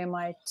be where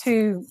my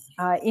 2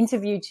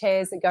 interview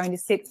chairs are going to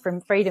sit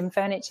from Freedom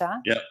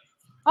Furniture.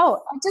 Oh,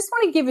 I just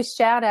want to give a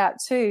shout out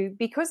too,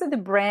 because of the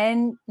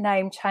brand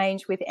name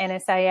change with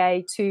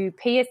NSAA to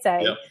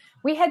PSA.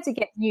 We had to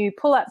get new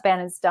pull-up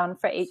banners done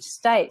for each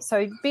state.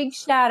 So big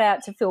shout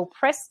out to Phil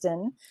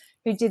Preston,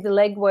 who did the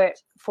legwork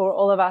for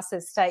all of us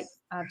as state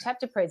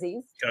chapter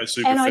prezzies.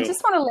 And I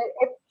just want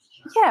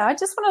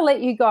to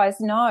let you guys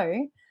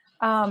know,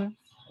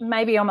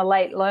 maybe I'm a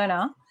late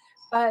learner,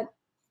 but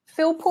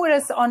Phil put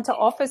us onto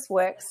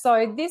Officeworks.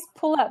 So this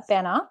pull-up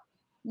banner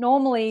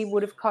normally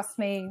would have cost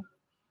me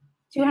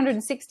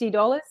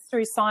 $260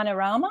 through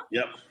Signorama.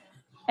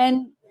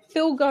 And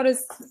Phil got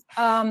us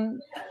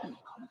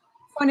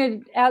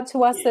pointed out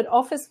to us that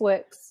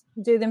Officeworks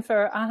do them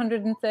for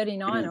 $139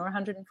 or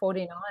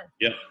 $149.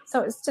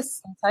 So it's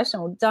just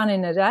sensational, done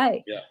in a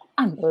day.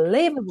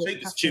 Unbelievable.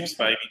 Cheap as chips,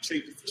 baby.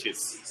 Cheap as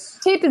chips.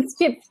 Cheap as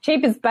chips.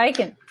 Cheap as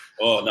bacon.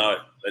 Oh no,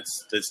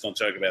 let's not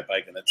joke about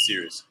bacon. That's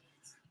serious.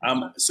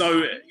 Bacon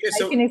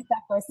is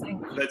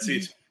sacrificing. That's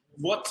it.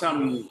 What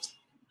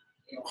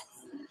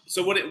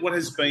So what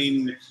has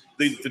been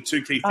the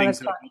 2 key things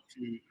that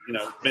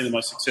have been the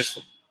most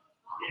successful?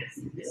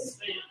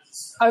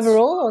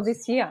 Overall or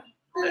this year?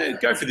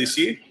 Go for this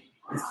year.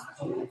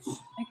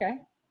 Okay.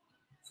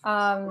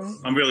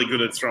 I'm really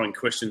good at throwing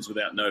questions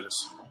without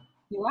notice.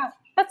 You are.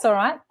 That's all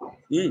right.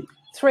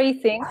 3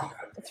 things.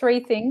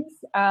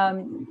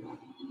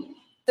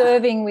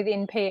 serving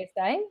within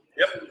PSA.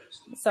 Yep.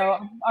 So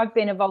I've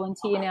been a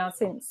volunteer now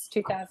since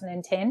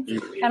 2010,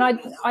 and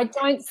I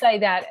don't say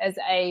that as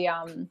a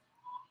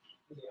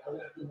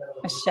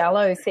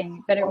shallow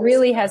thing, but it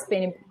really has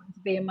been important to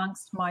be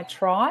amongst my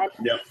tribe.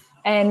 Yep.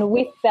 And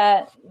with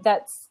that,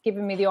 that's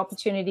given me the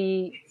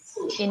opportunity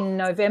in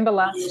November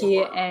last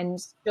year and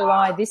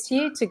July this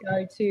year to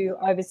go to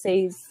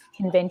overseas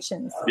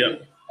conventions.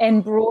 Yep.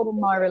 And broaden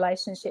my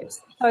relationships.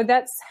 So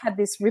that's had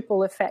this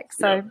ripple effect.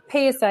 So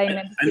PSA and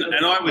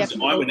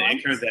I would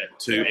echo that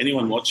to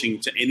anyone watching,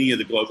 to any of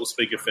the Global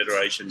Speaker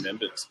Federation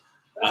members,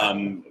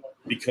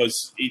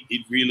 because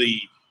it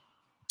really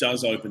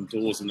does open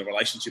doors, and the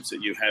relationships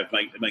that you have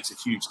it makes a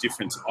huge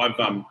difference. I've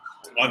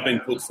been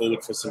put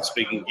forward for some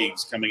speaking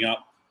gigs coming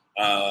up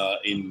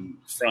in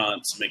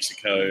France,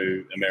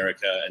 Mexico,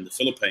 America, and the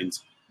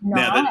Philippines. Nice.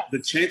 Now the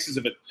chances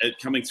of it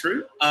coming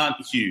through aren't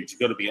huge. You've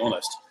got to be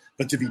honest.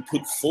 But to be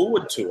put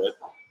forward to it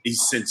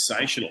is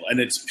sensational. And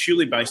it's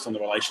purely based on the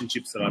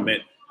relationships that I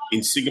met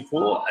in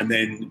Singapore and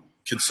then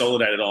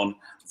consolidated on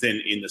then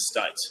in the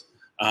States.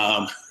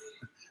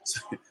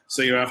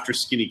 So you're after a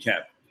skinny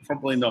cap.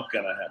 Probably not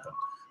going to happen.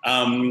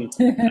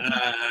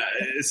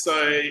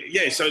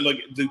 So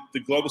like the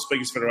Global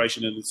Speakers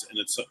Federation and its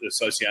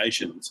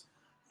associations,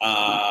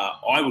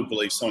 I would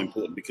believe so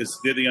important because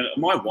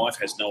my wife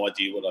has no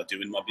idea what I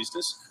do in my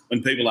business.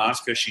 When people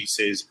ask her, she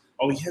says,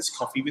 "Oh, he has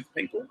coffee with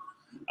people."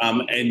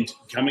 And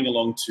coming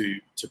along to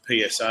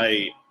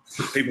PSA,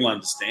 people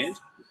understand.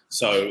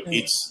 So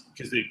it's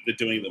because they're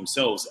doing it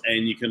themselves,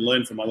 and you can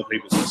learn from other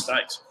people's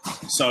mistakes.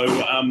 So,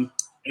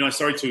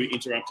 sorry to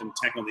interrupt and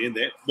tack on the end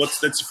there. That's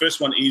the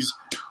first one is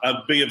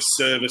be of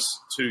service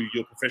to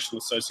your professional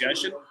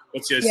association.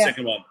 What's your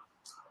second one?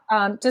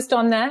 Just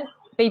on that,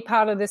 be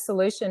part of the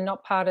solution,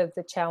 not part of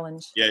the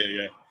challenge.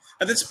 Yeah.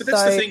 And that's the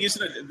thing,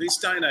 isn't it? This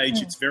day and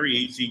age, it's very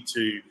easy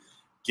to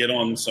get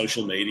on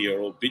social media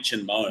or bitch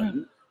and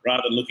moan.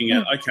 Rather than looking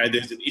at, okay,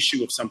 there's an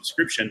issue of some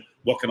description,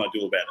 what can I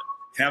do about it?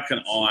 How can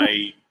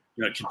I,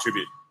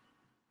 contribute?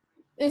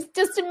 It's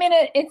just a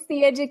minute. It's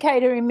the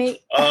educator in me.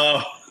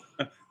 Oh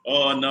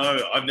no,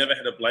 I've never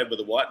had a blade with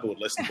a whiteboard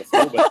lesson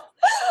before. But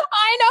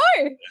I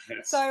know.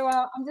 So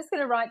I'm just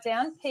going to write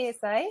down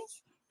PSA.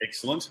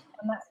 Excellent.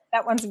 And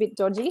that one's a bit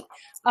dodgy.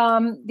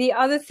 The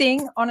other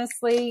thing,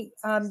 honestly,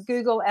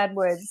 Google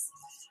AdWords.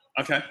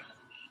 Okay.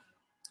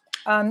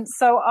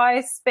 So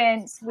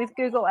with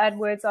Google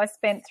AdWords, I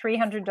spent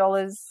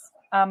 $300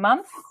 a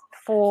month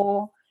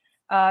for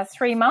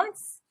 3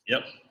 months.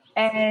 Yep.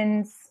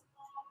 And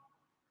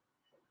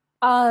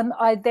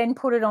I then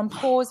put it on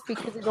pause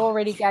because it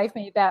already gave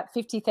me about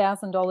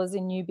 $50,000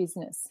 in new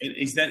business.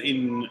 Is that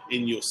in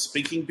your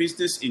speaking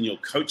business, in your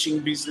coaching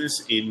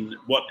business, in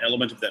what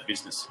element of that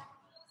business?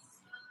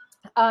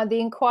 The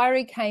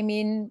inquiry came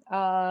in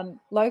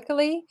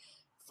locally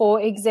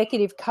for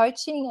executive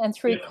coaching, and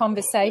through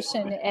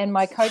conversation and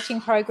my coaching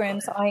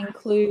programs, I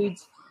include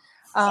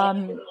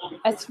a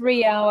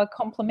 3-hour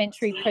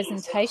complimentary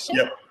presentation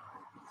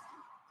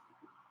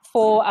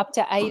for up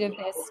to 8 of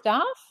their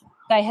staff.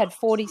 They had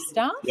 40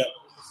 staff. Yep.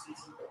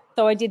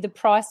 So I did the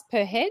price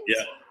per head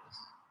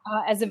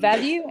as a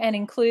value and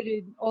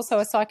included also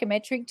a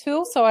psychometric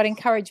tool. So I'd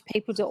encourage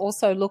people to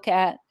also look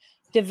at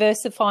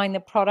diversifying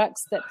the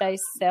products that they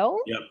sell.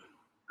 Yep.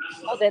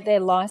 Or that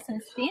they're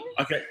licensed in.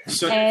 Okay,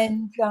 so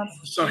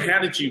how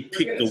did you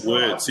pick the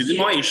words? See,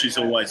 my issue is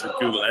always with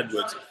Google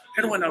AdWords.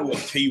 How do I know what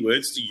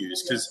keywords to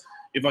use? Because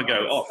if I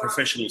go,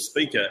 professional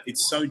speaker,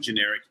 it's so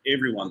generic.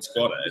 Everyone's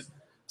got it.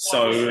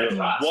 So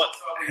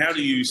how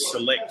do you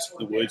select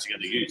the words you're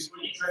going to use?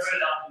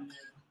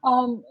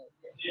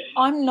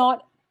 I'm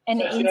not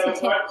an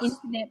internet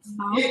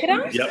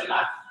marketer. Yep.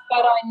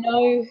 But I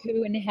know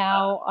who and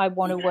how I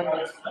want to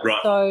work.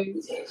 Right. So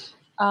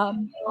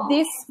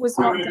this was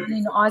not done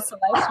in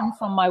isolation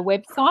from my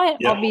website.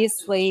 Yep.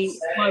 Obviously,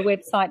 my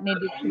website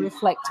needed to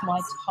reflect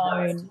my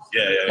tone.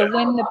 So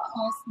when the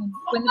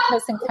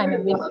person came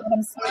in,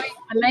 I'm sorry,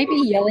 I may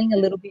be yelling a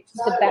little bit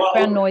because the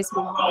background noise.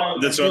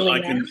 That's right. I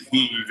can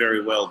hear you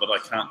very well, but I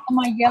can't. Am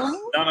I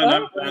yelling?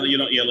 No, you're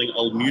not yelling.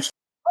 I'll mute.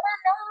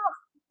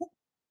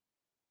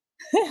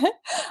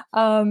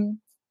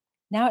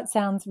 Now it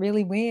sounds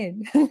really weird.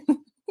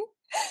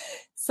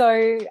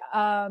 So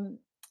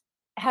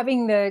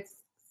having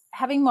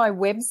my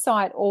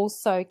website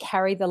also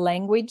carry the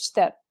language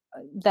that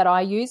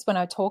I use when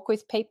I talk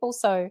with people.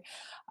 So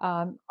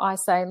I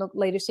say, look,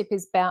 leadership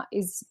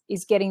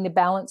is getting the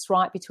balance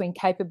right between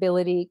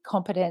capability,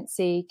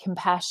 competency,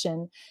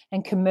 compassion,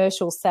 and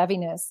commercial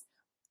savviness,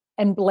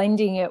 and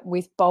blending it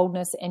with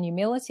boldness and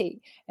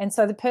humility. And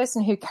so the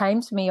person who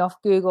came to me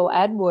off Google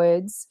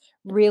AdWords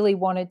really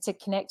wanted to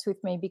connect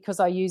with me because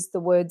I used the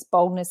words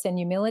boldness and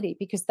humility,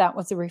 because that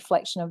was a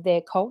reflection of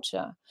their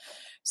culture.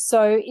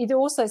 So it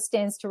also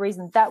stands to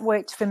reason that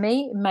worked for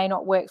me, it may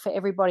not work for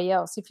everybody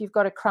else. If you've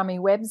got a crummy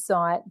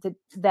website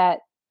that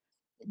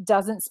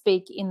doesn't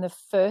speak in the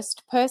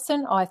first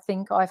person, I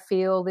think, I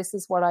feel, this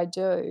is what I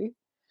do,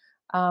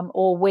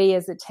 or we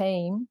as a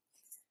team,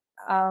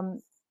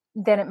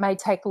 then it may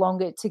take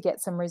longer to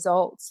get some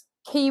results.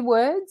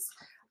 Keywords,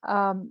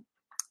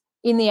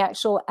 in the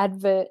actual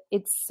advert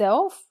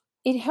itself,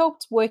 it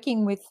helped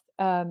working with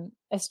a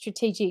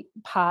strategic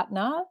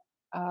partner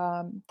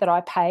that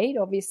I paid,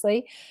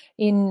 obviously,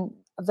 in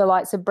the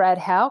likes of Brad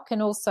Houck,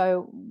 and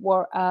also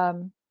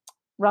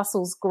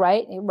Russell's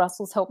great.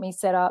 Russell's helped me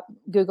set up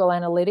Google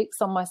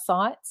Analytics on my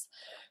sites.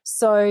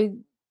 So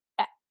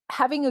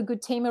having a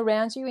good team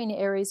around you in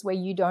areas where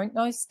you don't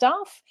know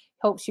stuff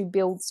helps you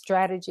build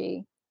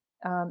strategy.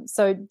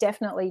 So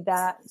definitely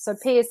that. So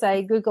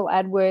PSA, Google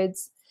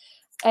AdWords,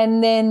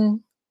 and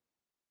then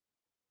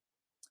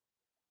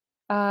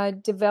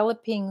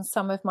developing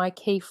some of my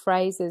key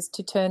phrases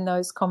to turn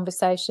those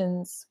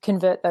conversations,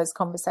 convert those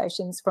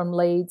conversations from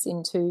leads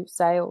into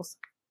sales.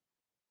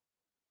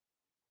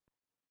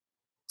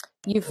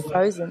 You've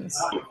frozen.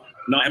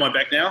 No, am I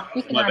back now?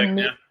 Am I back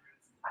now?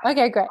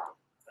 Okay, great.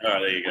 All right,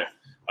 there you go.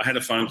 I had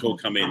a phone call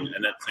come in,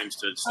 and that seems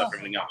to stop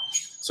everything up.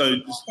 So,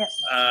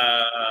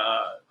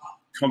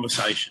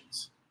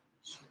 conversations.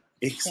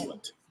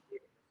 Excellent.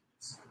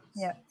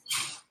 Yeah.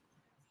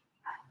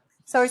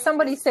 So if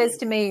somebody says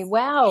to me,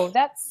 wow,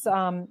 that's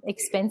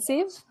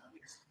expensive,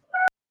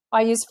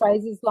 I use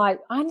phrases like,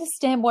 I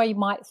understand why you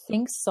might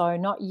think so,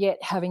 not yet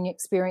having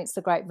experienced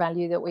the great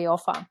value that we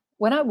offer.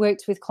 When I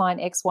worked with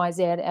client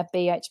XYZ at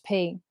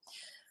BHP,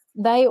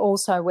 they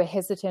also were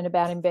hesitant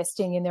about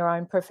investing in their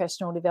own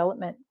professional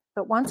development.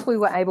 But once we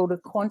were able to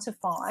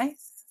quantify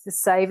the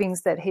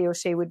savings that he or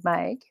she would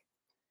make,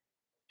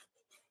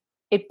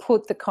 it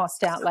put the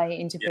cost outlay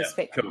into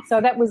perspective. Cool. So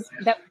that was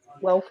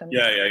welcome.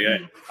 Yeah.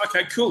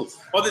 Okay, cool.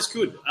 Oh, that's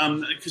good.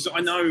 Because I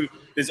know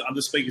there's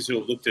other speakers who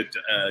have looked at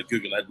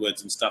Google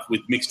AdWords and stuff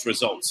with mixed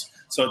results.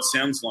 So it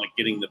sounds like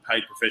getting the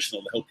paid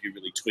professional to help you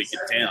really tweak it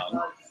down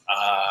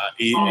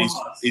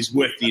is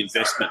worth the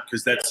investment,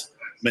 because that's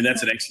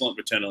an excellent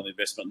return on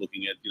investment.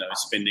 Looking at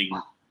spending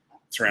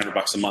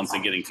 $300 a month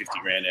and getting 50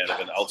 grand out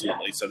of it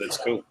ultimately. So that's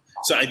cool.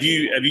 So have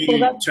you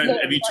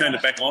turned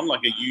it back on?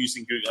 Like, are you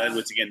using Google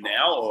AdWords again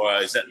now, or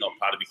is that not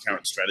part of your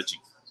current strategy?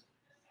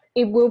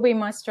 It will be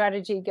my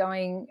strategy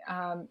going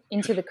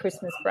into the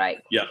Christmas break.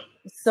 Yeah.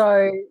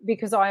 So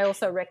because I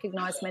also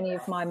recognise many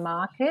of my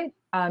market,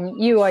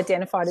 you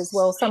identified as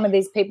well, some of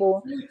these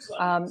people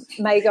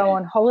may go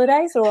on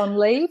holidays or on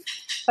leave,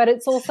 but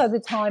it's also the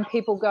time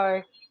people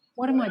go,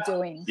 what am I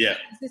doing? Yeah.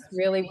 Is this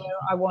really where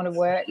I want to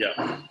work?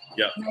 Yeah.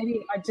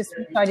 Maybe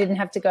I didn't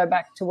have to go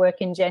back to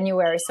work in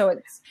January. So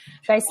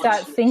they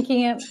start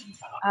thinking it,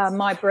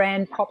 my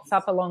brand pops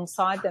up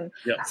alongside them.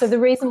 Yeah. So the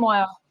reason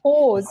why I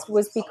paused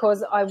was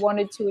because I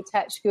wanted to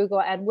attach Google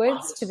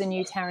AdWords to the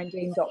new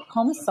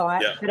tarandine.com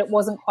site, but it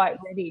wasn't quite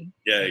ready.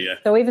 Yeah.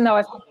 So even though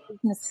I've got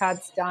business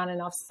cards done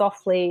and I've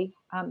softly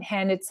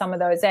handed some of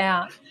those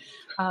out,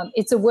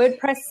 it's a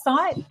WordPress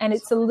site, and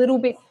it's a little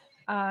bit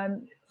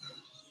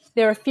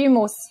there are a few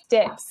more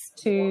steps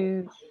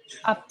to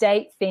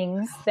update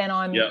things than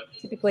I'm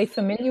typically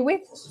familiar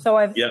with. So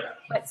I've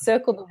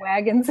circled the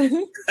wagons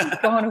and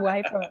gone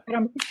away from it.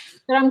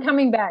 But I'm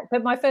coming back.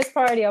 But my first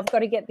priority, I've got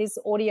to get this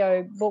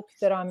audio book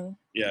that I'm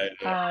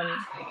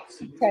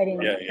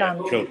trading. Yeah.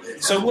 Cool.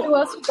 So who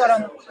else you got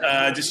on?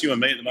 Just you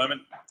and me at the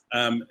moment.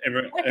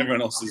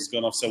 Everyone else has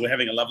gone off. So we're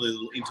having a lovely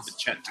little intimate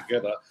chat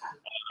together.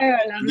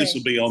 And this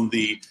will be on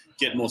the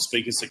Get More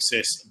Speaker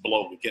Success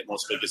blog,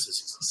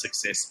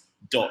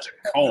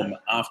 getmorespeakersuccess.com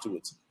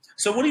afterwards.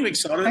 So what are you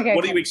excited?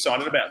 What are you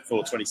excited about for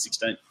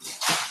 2016?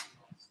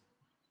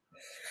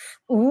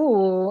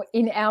 Ooh,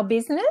 in our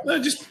business? No,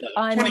 just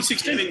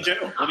 2016 in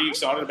general. What are you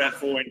excited about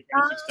for in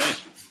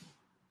 2016?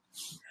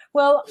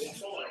 Well,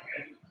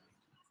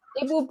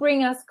 it will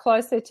bring us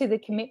closer to the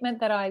commitment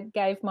that I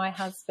gave my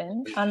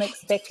husband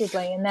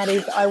unexpectedly, and that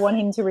is I want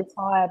him to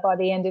retire by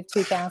the end of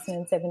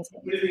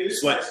 2017.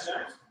 Sweet.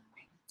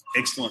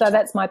 Excellent. So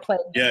that's my plan.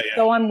 Yeah.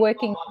 So I'm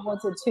working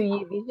towards a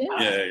 2-year vision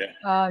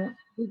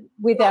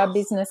with our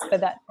business for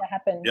that to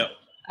happen. Yeah.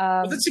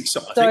 Well, that's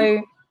exciting. So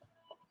it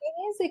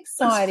is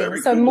exciting.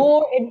 So cool.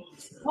 more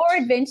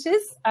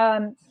adventures.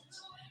 I'm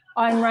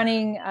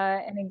running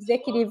an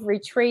executive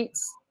retreat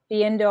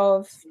the end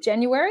of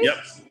January,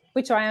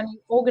 which I only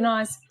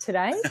organised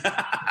today.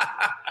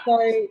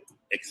 So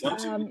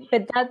excellent.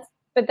 But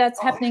that's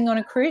happening on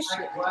a cruise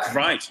ship.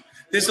 Right.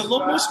 There's a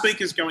lot more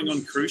speakers going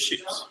on cruise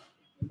ships.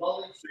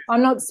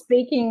 I'm not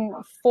speaking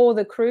for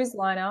the cruise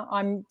liner.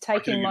 I'm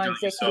taking my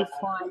executive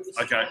clients.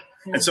 Okay.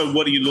 And so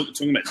what are you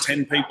talking about?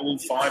 10 people,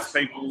 5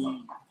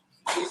 people?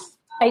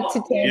 8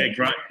 to 10. Yeah,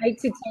 great. 8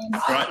 to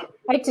 10. Right.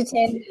 8 to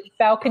 10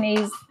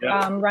 balconies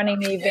running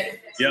the event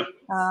there,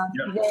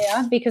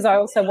 because I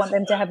also want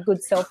them to have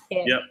good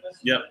self-care.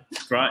 Yep,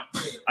 great.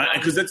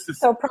 Because that's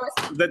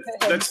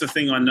the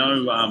thing I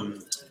know.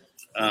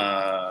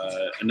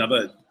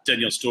 Another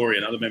Danielle Story,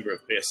 another member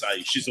of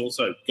PSA, she's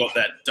also got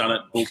that done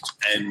it, booked,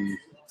 and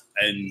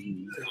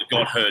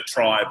got her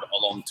tribe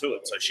along to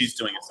it. So she's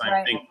doing the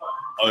same thing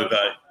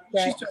over.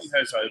 She's doing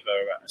hers over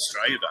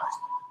Australia Day.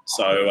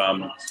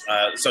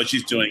 So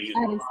she's doing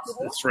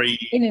 3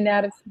 in and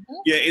out of Sydney.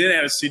 Yeah, in and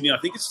out of Sydney. I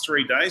think it's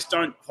 3 days.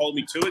 Don't hold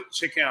me to it.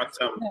 Check out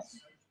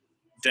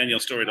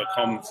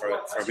DanielleStory.com for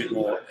a bit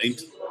more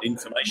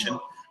information.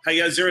 Hey,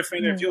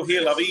 Zerafina, if you're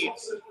here, lovey,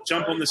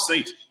 jump on the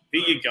seat.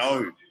 Here you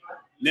go.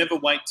 Never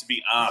wait to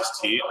be asked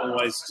here.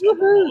 Always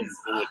jump on board.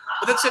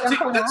 But that sounds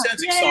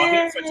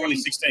exciting for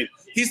 2016.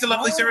 Here's the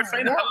lovely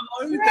Zerafina.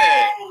 Hello there.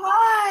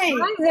 Hi,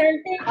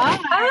 Zerafina.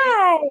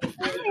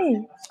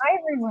 Hi,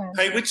 everyone.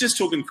 Hey, we're just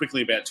talking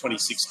quickly about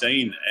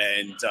 2016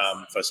 and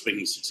for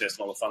speaking success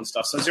and all the fun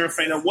stuff. So,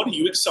 Zerafina, what are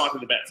you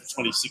excited about for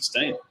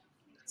 2016?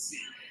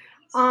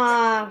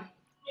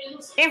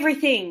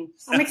 Everything.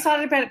 I'm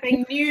excited about it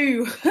being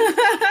new.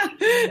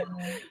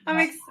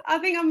 I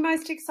think I'm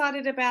most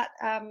excited about.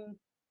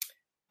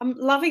 I'm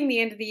loving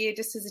the end of the year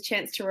just as a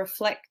chance to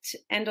reflect,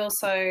 and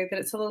also that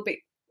it's a little bit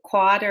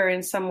quieter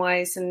in some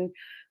ways, and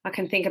I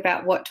can think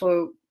about what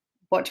do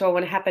I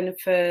want to happen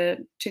for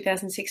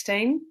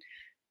 2016,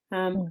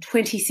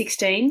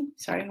 2016.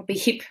 Sorry, I'll be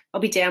hip. I'll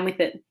be down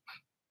with it.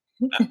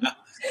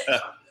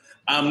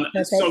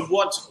 So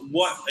what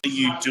are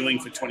you doing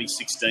for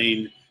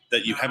 2016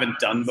 that you haven't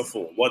done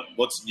before?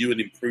 What's new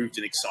and improved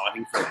and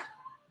exciting for you?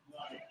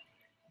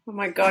 Oh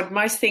my God,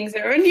 most things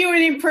are new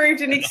and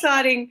improved and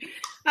exciting.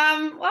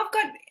 I've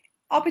got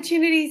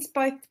opportunities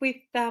both with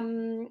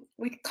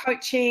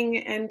coaching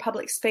and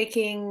public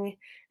speaking,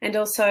 and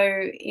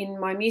also in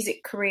my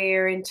music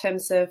career in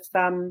terms of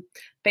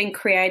being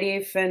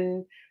creative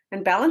and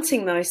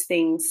balancing those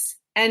things.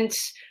 And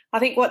I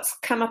think what's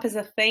come up as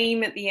a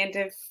theme at the end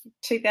of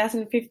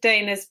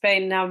 2015 has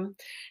been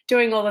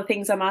doing all the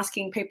things I'm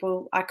asking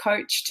people I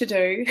coach to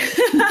do,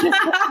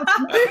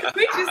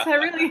 which is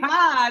really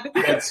hard.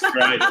 That's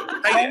great.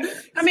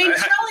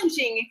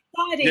 Challenging,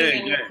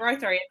 exciting, and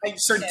growth-oriented. Hey,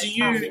 so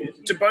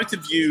do both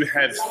of you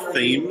have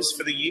themes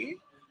for the year?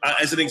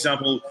 As an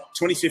example,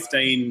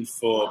 2015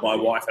 for my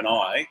wife and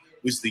I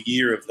was the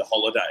year of the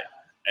holiday.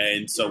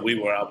 And so we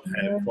were up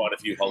had quite a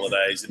few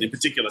holidays. And in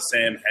particular,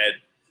 Sam had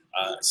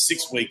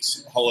 6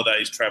 weeks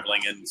holidays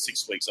travelling and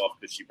 6 weeks off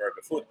because she broke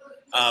her foot.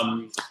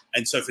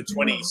 And so for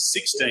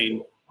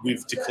 2016,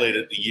 we've declared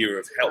it the year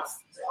of health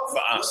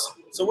for us.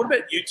 So what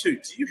about you two?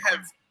 Do you have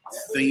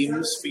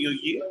themes for your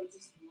year?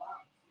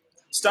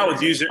 Start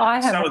with you,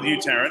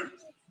 Taryn.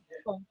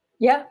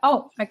 Yeah.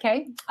 Oh,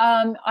 okay.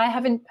 I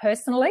haven't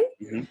personally.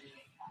 Mm-hmm.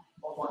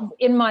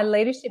 In my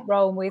leadership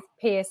role with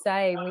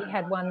PSA, we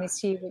had one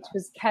this year, which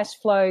was cash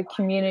flow,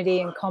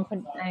 community, and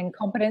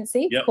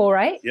competency. Core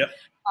 8. Yep.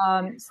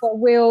 So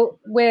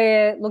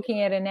we're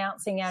looking at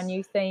announcing our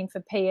new theme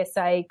for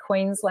PSA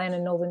Queensland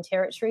and Northern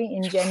Territory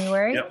in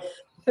January. Yep.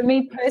 For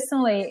me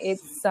personally,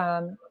 it's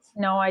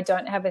no, I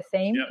don't have a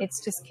theme. Yep.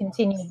 It's just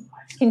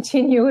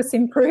continuous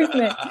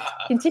improvement,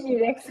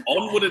 continued excellence.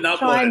 Onward and upwards.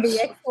 Try and be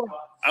excellent.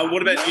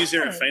 What about you,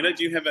 Zerafina?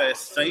 Do you have a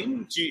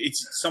theme?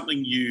 It's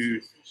something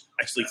you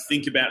actually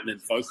think about and then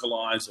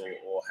vocalise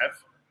or have?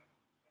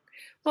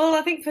 Well,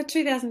 I think for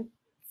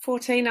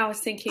 2014, I was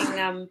thinking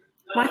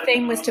my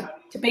theme was to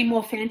be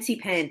more fancy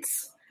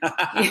pants.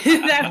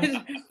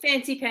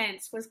 Fancy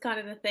pants was kind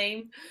of the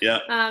theme. Yeah.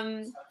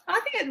 I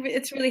think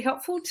it's really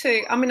helpful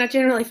to. I mean, I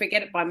generally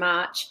forget it by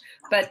March,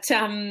 but that's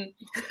why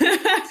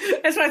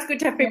it's good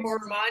to have people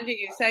reminding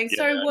you, saying,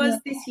 "So was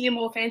this year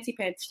more fancy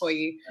pants for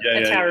you?"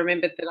 That's how I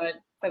remembered that I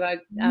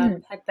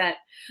had that.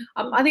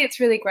 I think it's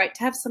really great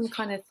to have some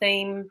kind of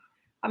theme.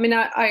 I mean,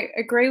 I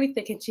agree with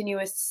the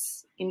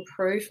continuous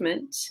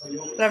improvement,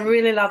 but I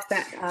really love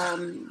that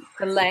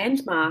the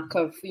landmark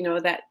of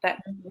that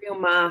real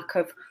mark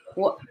of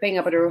what being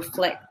able to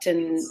reflect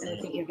and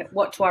thinking about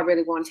what do I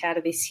really want out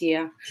of this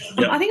year.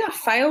 I think I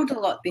failed a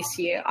lot this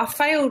year. I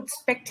failed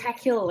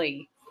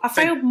spectacularly. I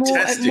failed more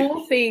at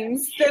more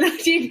things than I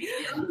did,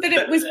 but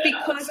it was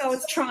because I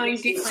was trying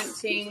different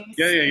things.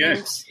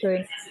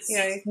 And,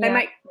 they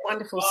make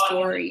wonderful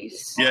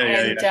stories.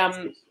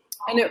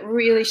 And it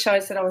really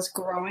shows that I was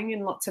growing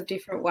in lots of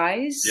different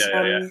ways.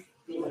 I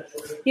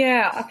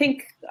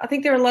think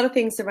there are a lot of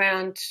things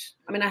around.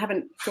 I mean, I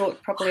haven't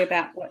thought properly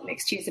about what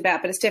next year's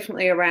about, but it's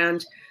definitely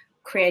around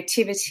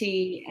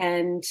creativity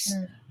and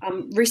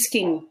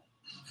risking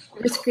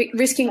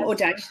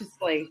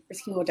audaciously.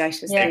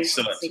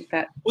 Excellent. I think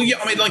that. Well,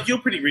 I mean, like, you're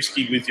pretty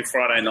risky with your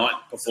Friday night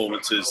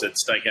performances at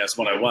Steakhouse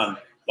 101.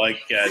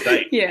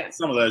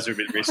 Some of those are a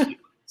bit risky.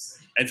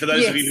 And for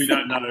those of you who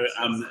don't know,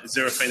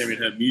 Zerafina in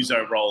her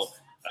muso role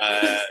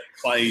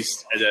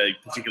plays at a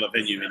particular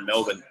venue in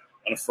Melbourne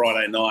on a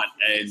Friday night,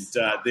 and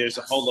there's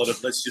a whole lot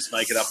of let's just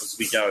make it up as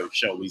we go,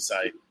 shall we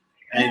say.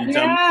 And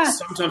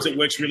sometimes it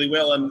works really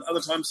well and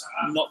other times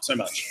not so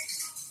much.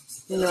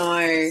 No.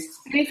 And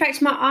in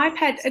fact, my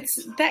iPad,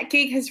 that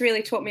gig has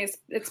really taught me,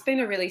 it's been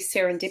a really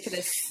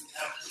serendipitous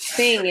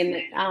thing in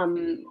that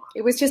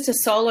it was just a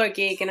solo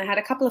gig, and I had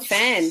a couple of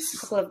fans, a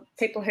couple of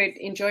people who'd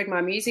enjoyed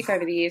my music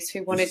over the years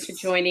who wanted to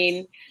join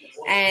in,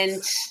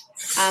 and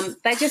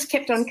they just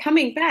kept on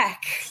coming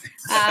back.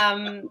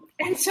 And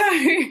so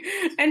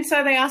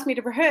they asked me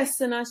to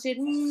rehearse, and I said,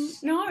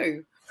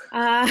 no,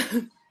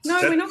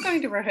 we're not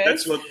going to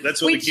rehearse.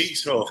 That's what the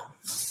gig's for.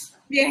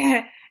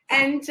 Yeah.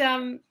 And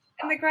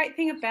the great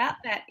thing about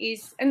that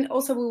is, and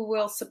also we were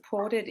well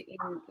supported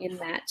in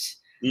that,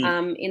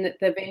 in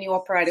that the venue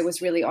operator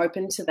was really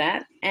open to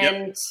that.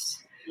 And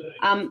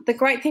the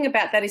great thing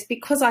about that is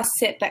because I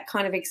set that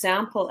kind of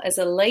example as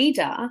a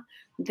leader,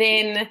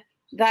 then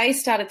they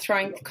started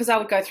throwing, because I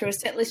would go through a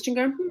set list and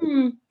go,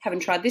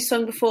 haven't tried this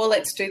song before,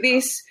 let's do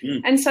this.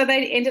 And so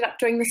they ended up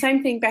doing the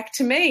same thing back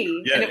to me.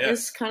 And it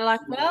was kind of like,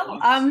 well,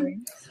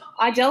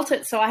 I dealt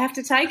it, so I have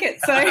to take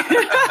it. So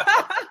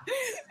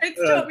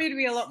it's taught me to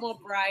be a lot more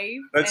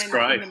brave. That's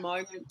great. In the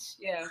moment,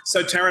 yeah.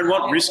 So, Taryn,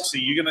 what risks are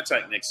you going to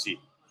take next year?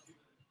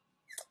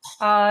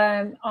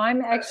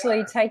 I'm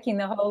actually taking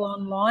the whole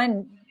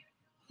online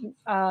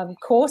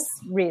course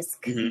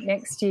risk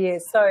next year.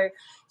 So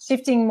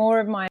shifting more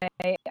of my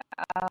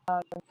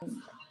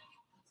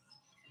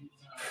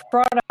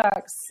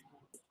products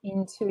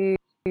into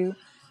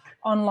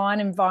online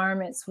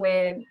environments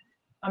where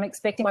I'm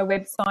expecting my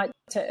website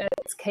to earn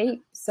its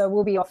keep. So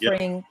we'll be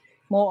offering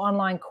more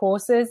online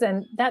courses,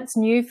 and that's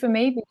new for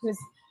me because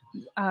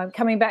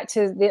coming back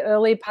to the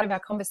earlier part of our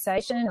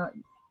conversation,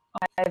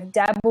 I've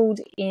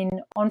dabbled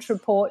in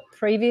Ontraport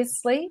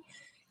previously,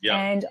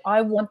 and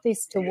I want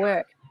this to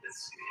work.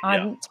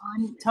 Time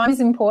is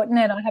important,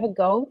 and I have a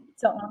goal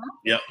to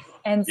honour.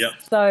 And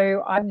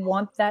so I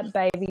want that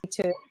baby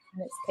to earn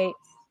its keep.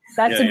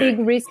 That's a big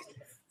risk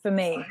for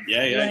me.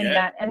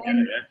 That. And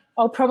then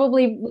I'll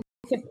probably look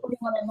at putting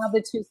on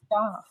another 2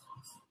 staff.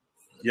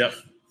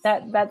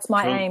 That's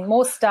my aim.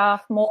 More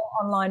staff, more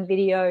online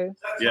video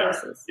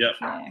courses. The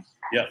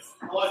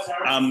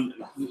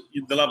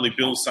lovely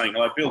Bill's saying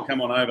hello. Bill, come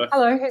on over.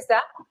 Hello, who's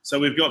that? So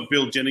we've got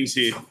Bill Jennings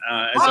here.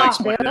 As I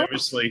explained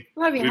previously,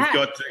 they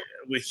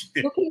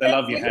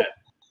love your hat.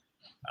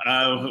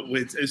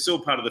 It's all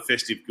part of the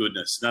festive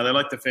goodness. No, they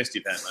like the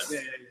festive hat,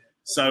 mate.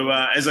 So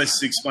as I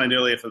explained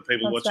earlier for the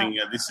people watching,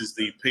 this is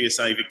the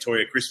PSA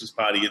Victoria Christmas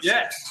party.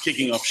 It's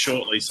kicking off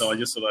shortly, so I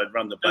just thought I'd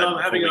run the bait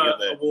before we get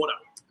there. Water.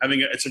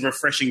 It's a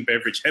refreshing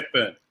beverage,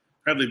 Hepburn,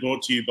 proudly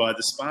brought to you by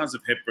the Spas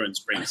of Hepburn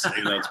Springs,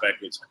 even though it's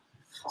backwards.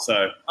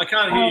 So I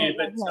can't hear you,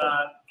 but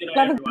get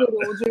away,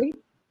 everyone.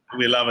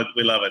 We love it.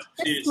 We love it.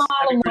 Cheers.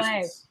 Smile and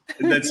wave.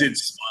 That's it.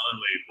 Smile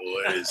and wave,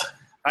 boys.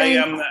 Hey,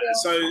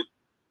 so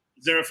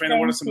Zarafina,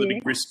 what are some of the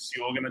big risks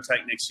you're going to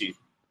take next year?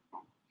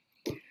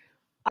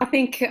 I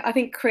think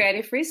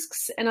creative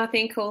risks, and I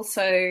think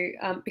also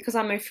because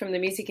I moved from the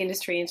music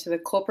industry into the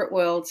corporate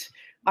world,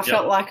 I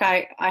felt like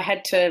I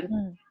had to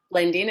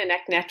blend in and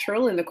act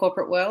natural in the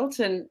corporate world,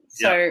 and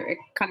so it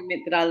kind of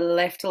meant that I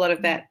left a lot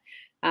of that.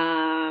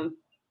 I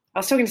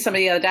was talking to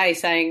somebody the other day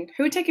saying,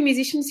 who would take a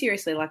musician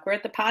seriously? Like, we're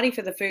at the party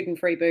for the food and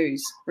free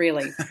booze,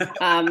 really.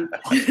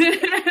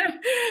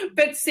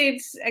 But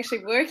since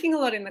actually working a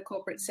lot in the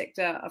corporate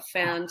sector, I've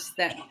found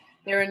that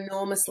there are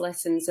enormous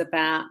lessons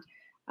about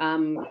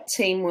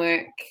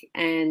teamwork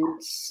and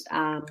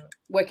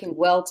working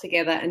well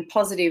together and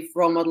positive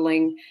role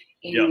modelling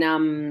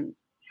in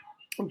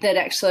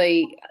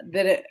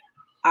that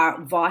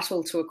are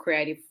vital to a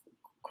creative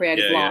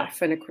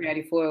life and a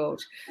creative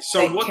world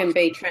can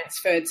be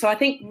transferred. So I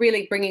think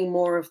really bringing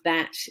more of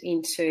that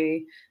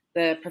into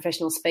the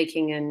professional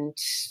speaking and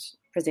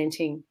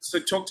presenting. So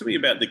talk to me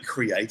about the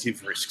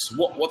creative risks.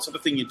 What sort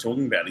of thing you're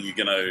talking about? Are you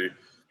going to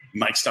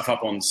make stuff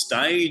up on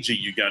stage? Are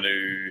you going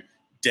to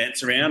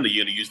dance around? Are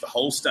you going to use the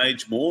whole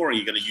stage more? Are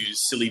you going to use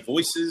silly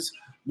voices?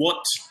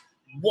 What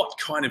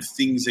kind of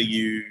things are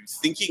you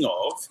thinking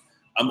of,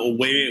 or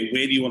where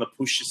do you want to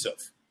push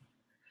yourself?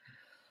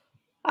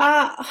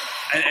 I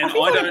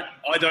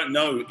don't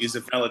know is a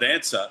valid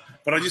answer,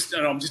 but I'm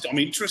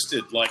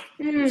interested,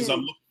 because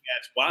I'm looking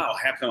at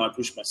how can I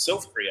push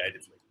myself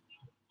creatively?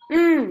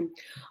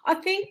 I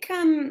think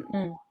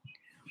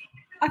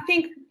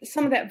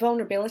some of that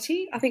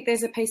vulnerability. I think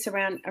there's a piece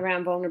around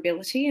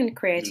vulnerability and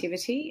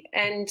creativity,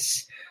 and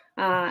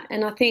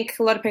I think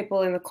a lot of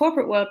people in the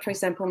corporate world, for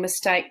example,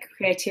 mistake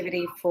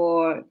creativity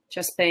for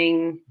just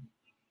being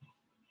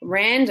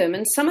random,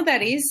 and some of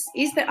that is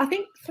that I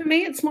think for me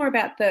it's more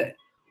about the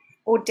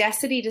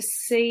audacity to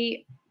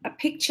see a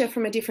picture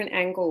from a different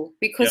angle,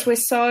 because we're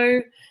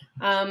so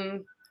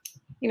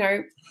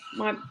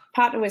my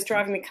partner was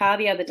driving the car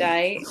the other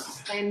day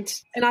and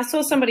I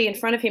saw somebody in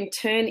front of him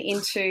turn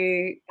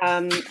into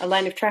a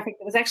lane of traffic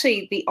that was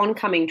actually the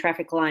oncoming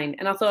traffic lane,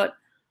 and I thought,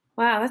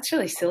 wow, that's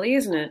really silly,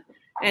 isn't it?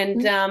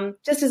 And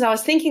just as I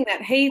was thinking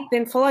that, he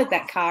then followed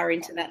that car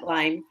into that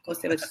lane. Of course,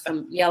 there was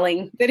some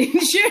yelling that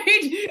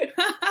ensued.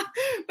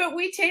 But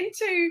we tend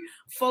to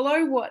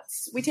follow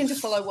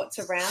what's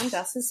around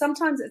us, and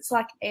sometimes it's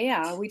like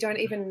air. We don't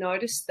even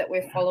notice that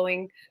we're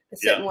following a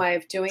certain way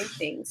of doing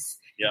things.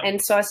 Yeah.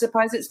 And so I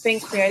suppose it's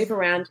being creative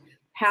around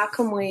how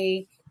can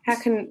I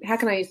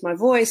use my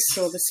voice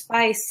or the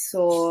space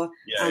or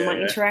my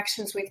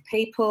interactions with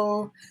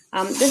people.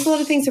 There's a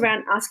lot of things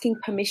around asking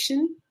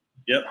permission.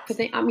 Yep.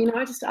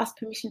 I just ask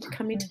permission to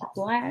come into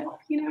the lab,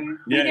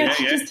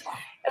 just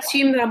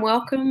assume that I'm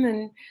welcome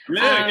and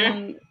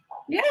and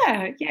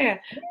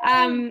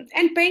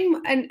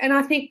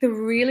I think the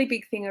really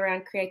big thing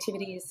around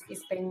creativity is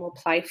being more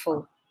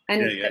playful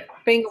and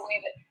being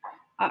aware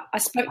that I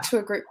spoke to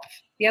a group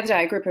the other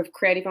day, a group of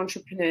creative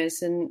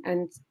entrepreneurs,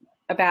 and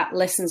about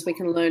lessons we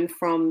can learn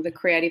from the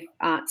creative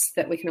arts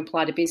that we can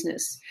apply to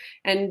business.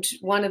 And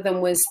one of them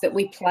was that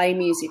we play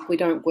music, we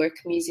don't work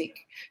music.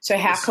 So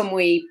how can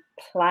we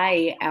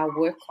play our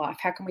work life?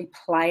 How can we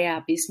play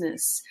our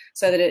business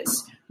so that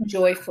it's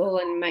joyful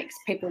and makes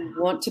people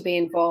want to be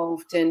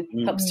involved and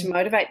helps to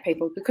motivate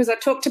people? Because I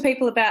talk to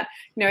people about,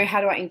 how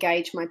do I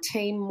engage my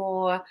team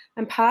more?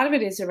 And part of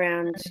it is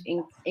around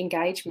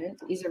engagement,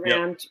 is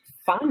around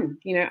fun.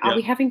 Are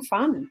we having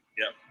fun?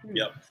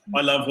 Yep.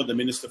 I love what the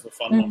Minister for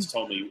Fun once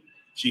told me.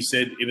 She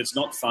said, if it's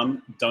not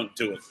fun, don't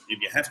do it.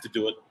 If you have to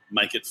do it,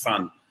 make it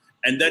fun.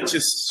 And that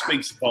just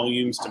speaks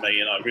volumes to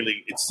me, and I've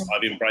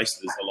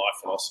embraced it as a life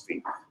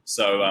philosophy.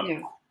 So,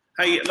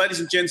 hey, ladies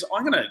and gents,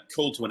 I'm going to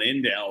call to an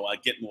end our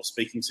Get More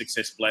Speaking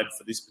Success Blab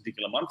for this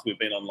particular month. We've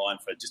been online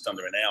for just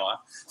under an hour.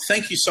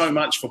 Thank you so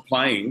much for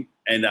playing,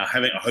 and I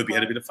hope you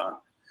had a bit of fun.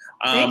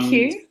 Thank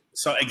you.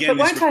 So again,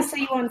 but won't I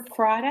see you on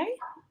Friday?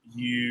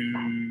 You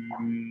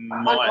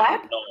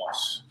might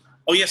not.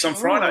 Oh yes, on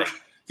Friday.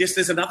 Yes,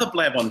 there's another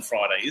blab on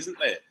Friday, isn't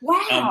there?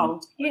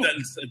 Wow.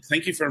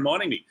 Thank you for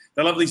reminding me.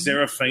 The lovely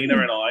Serafina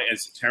and I,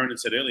 as Taryn had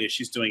said earlier,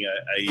 she's doing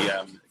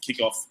a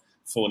kick-off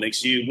for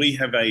next year. We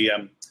have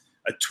a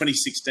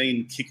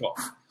 2016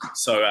 kick-off.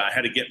 So how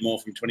to get more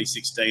from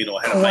 2016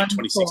 or how to make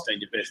 2016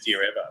 your best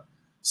year ever.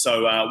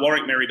 So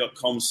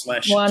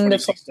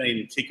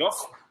warwickmerry.com/2016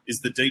 kick-off is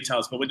the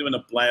details. But we're doing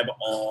a blab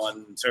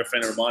on,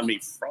 Serafina, remind me,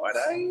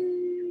 Friday?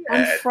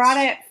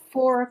 Friday at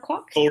 4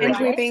 o'clock. And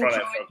we're being joined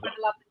by the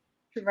lovely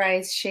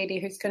Therese Sheedy,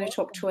 who's going to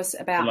talk to us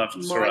about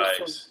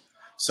mindfulness.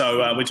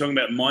 So we're talking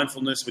about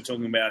mindfulness. We're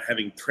talking about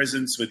having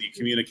presence with your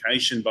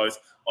communication, both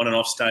on and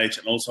off stage,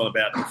 and also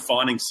about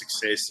defining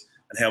success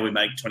and how we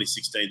make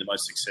 2016 the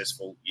most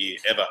successful year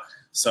ever.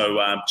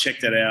 So check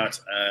that out.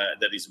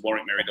 That is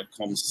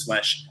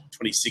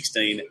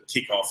warwickmerry.com/2016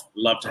 kickoff.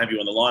 Love to have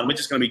you on the line. We're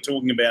just going to be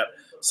talking about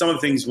some of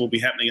the things will be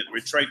happening at the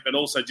retreat, but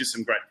also just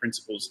some great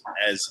principles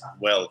as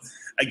well.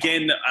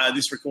 Again,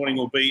 this recording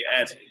will be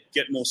at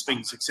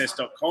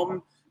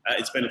getmorespeakingsuccess.com.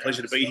 It's been a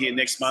pleasure to be here.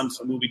 Next month,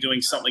 and we'll be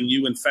doing something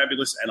new and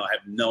fabulous, and I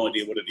have no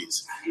idea what it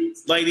is.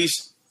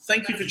 Ladies,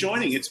 thank you for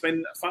joining. It's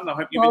been fun. I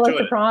hope you've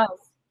enjoyed it.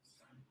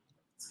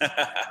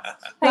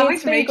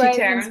 It's been great,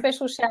 and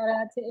special shout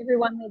out to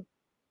everyone.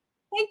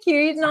 Thank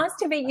you. Nice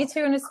to meet you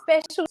too, and a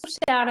special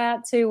shout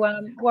out to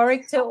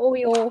Warwick, to all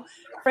your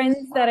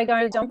friends that are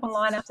going to jump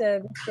online after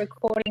the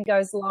recording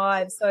goes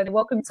live. So they're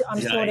welcome to, I'm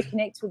sure, to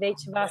connect with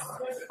each of us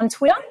on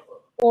Twitter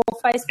or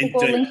Facebook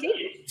or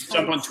LinkedIn.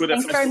 Jump on Twitter,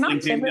 Thanks very much,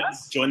 LinkedIn, everyone.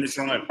 join the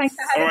tribe. Thanks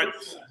for having me.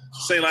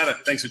 See you later.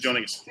 Thanks for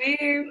joining us. See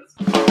you.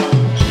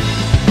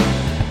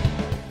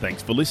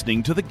 Thanks for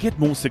listening to the Get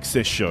More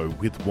Success Show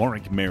with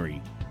Warwick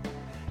Merry.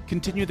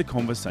 Continue the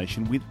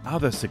conversation with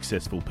other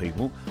successful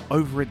people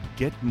over at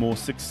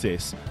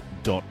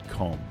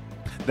getmoresuccess.com.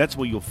 That's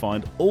where you'll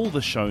find all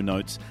the show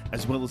notes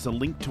as well as a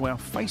link to our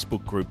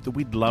Facebook group that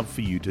we'd love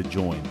for you to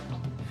join.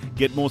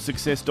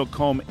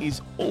 Getmoresuccess.com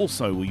is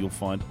also where you'll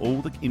find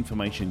all the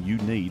information you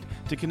need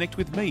to connect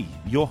with me,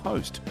 your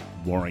host,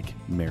 Warwick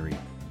Merry.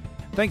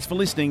 Thanks for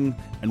listening,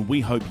 and we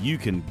hope you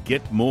can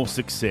get more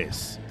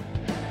success.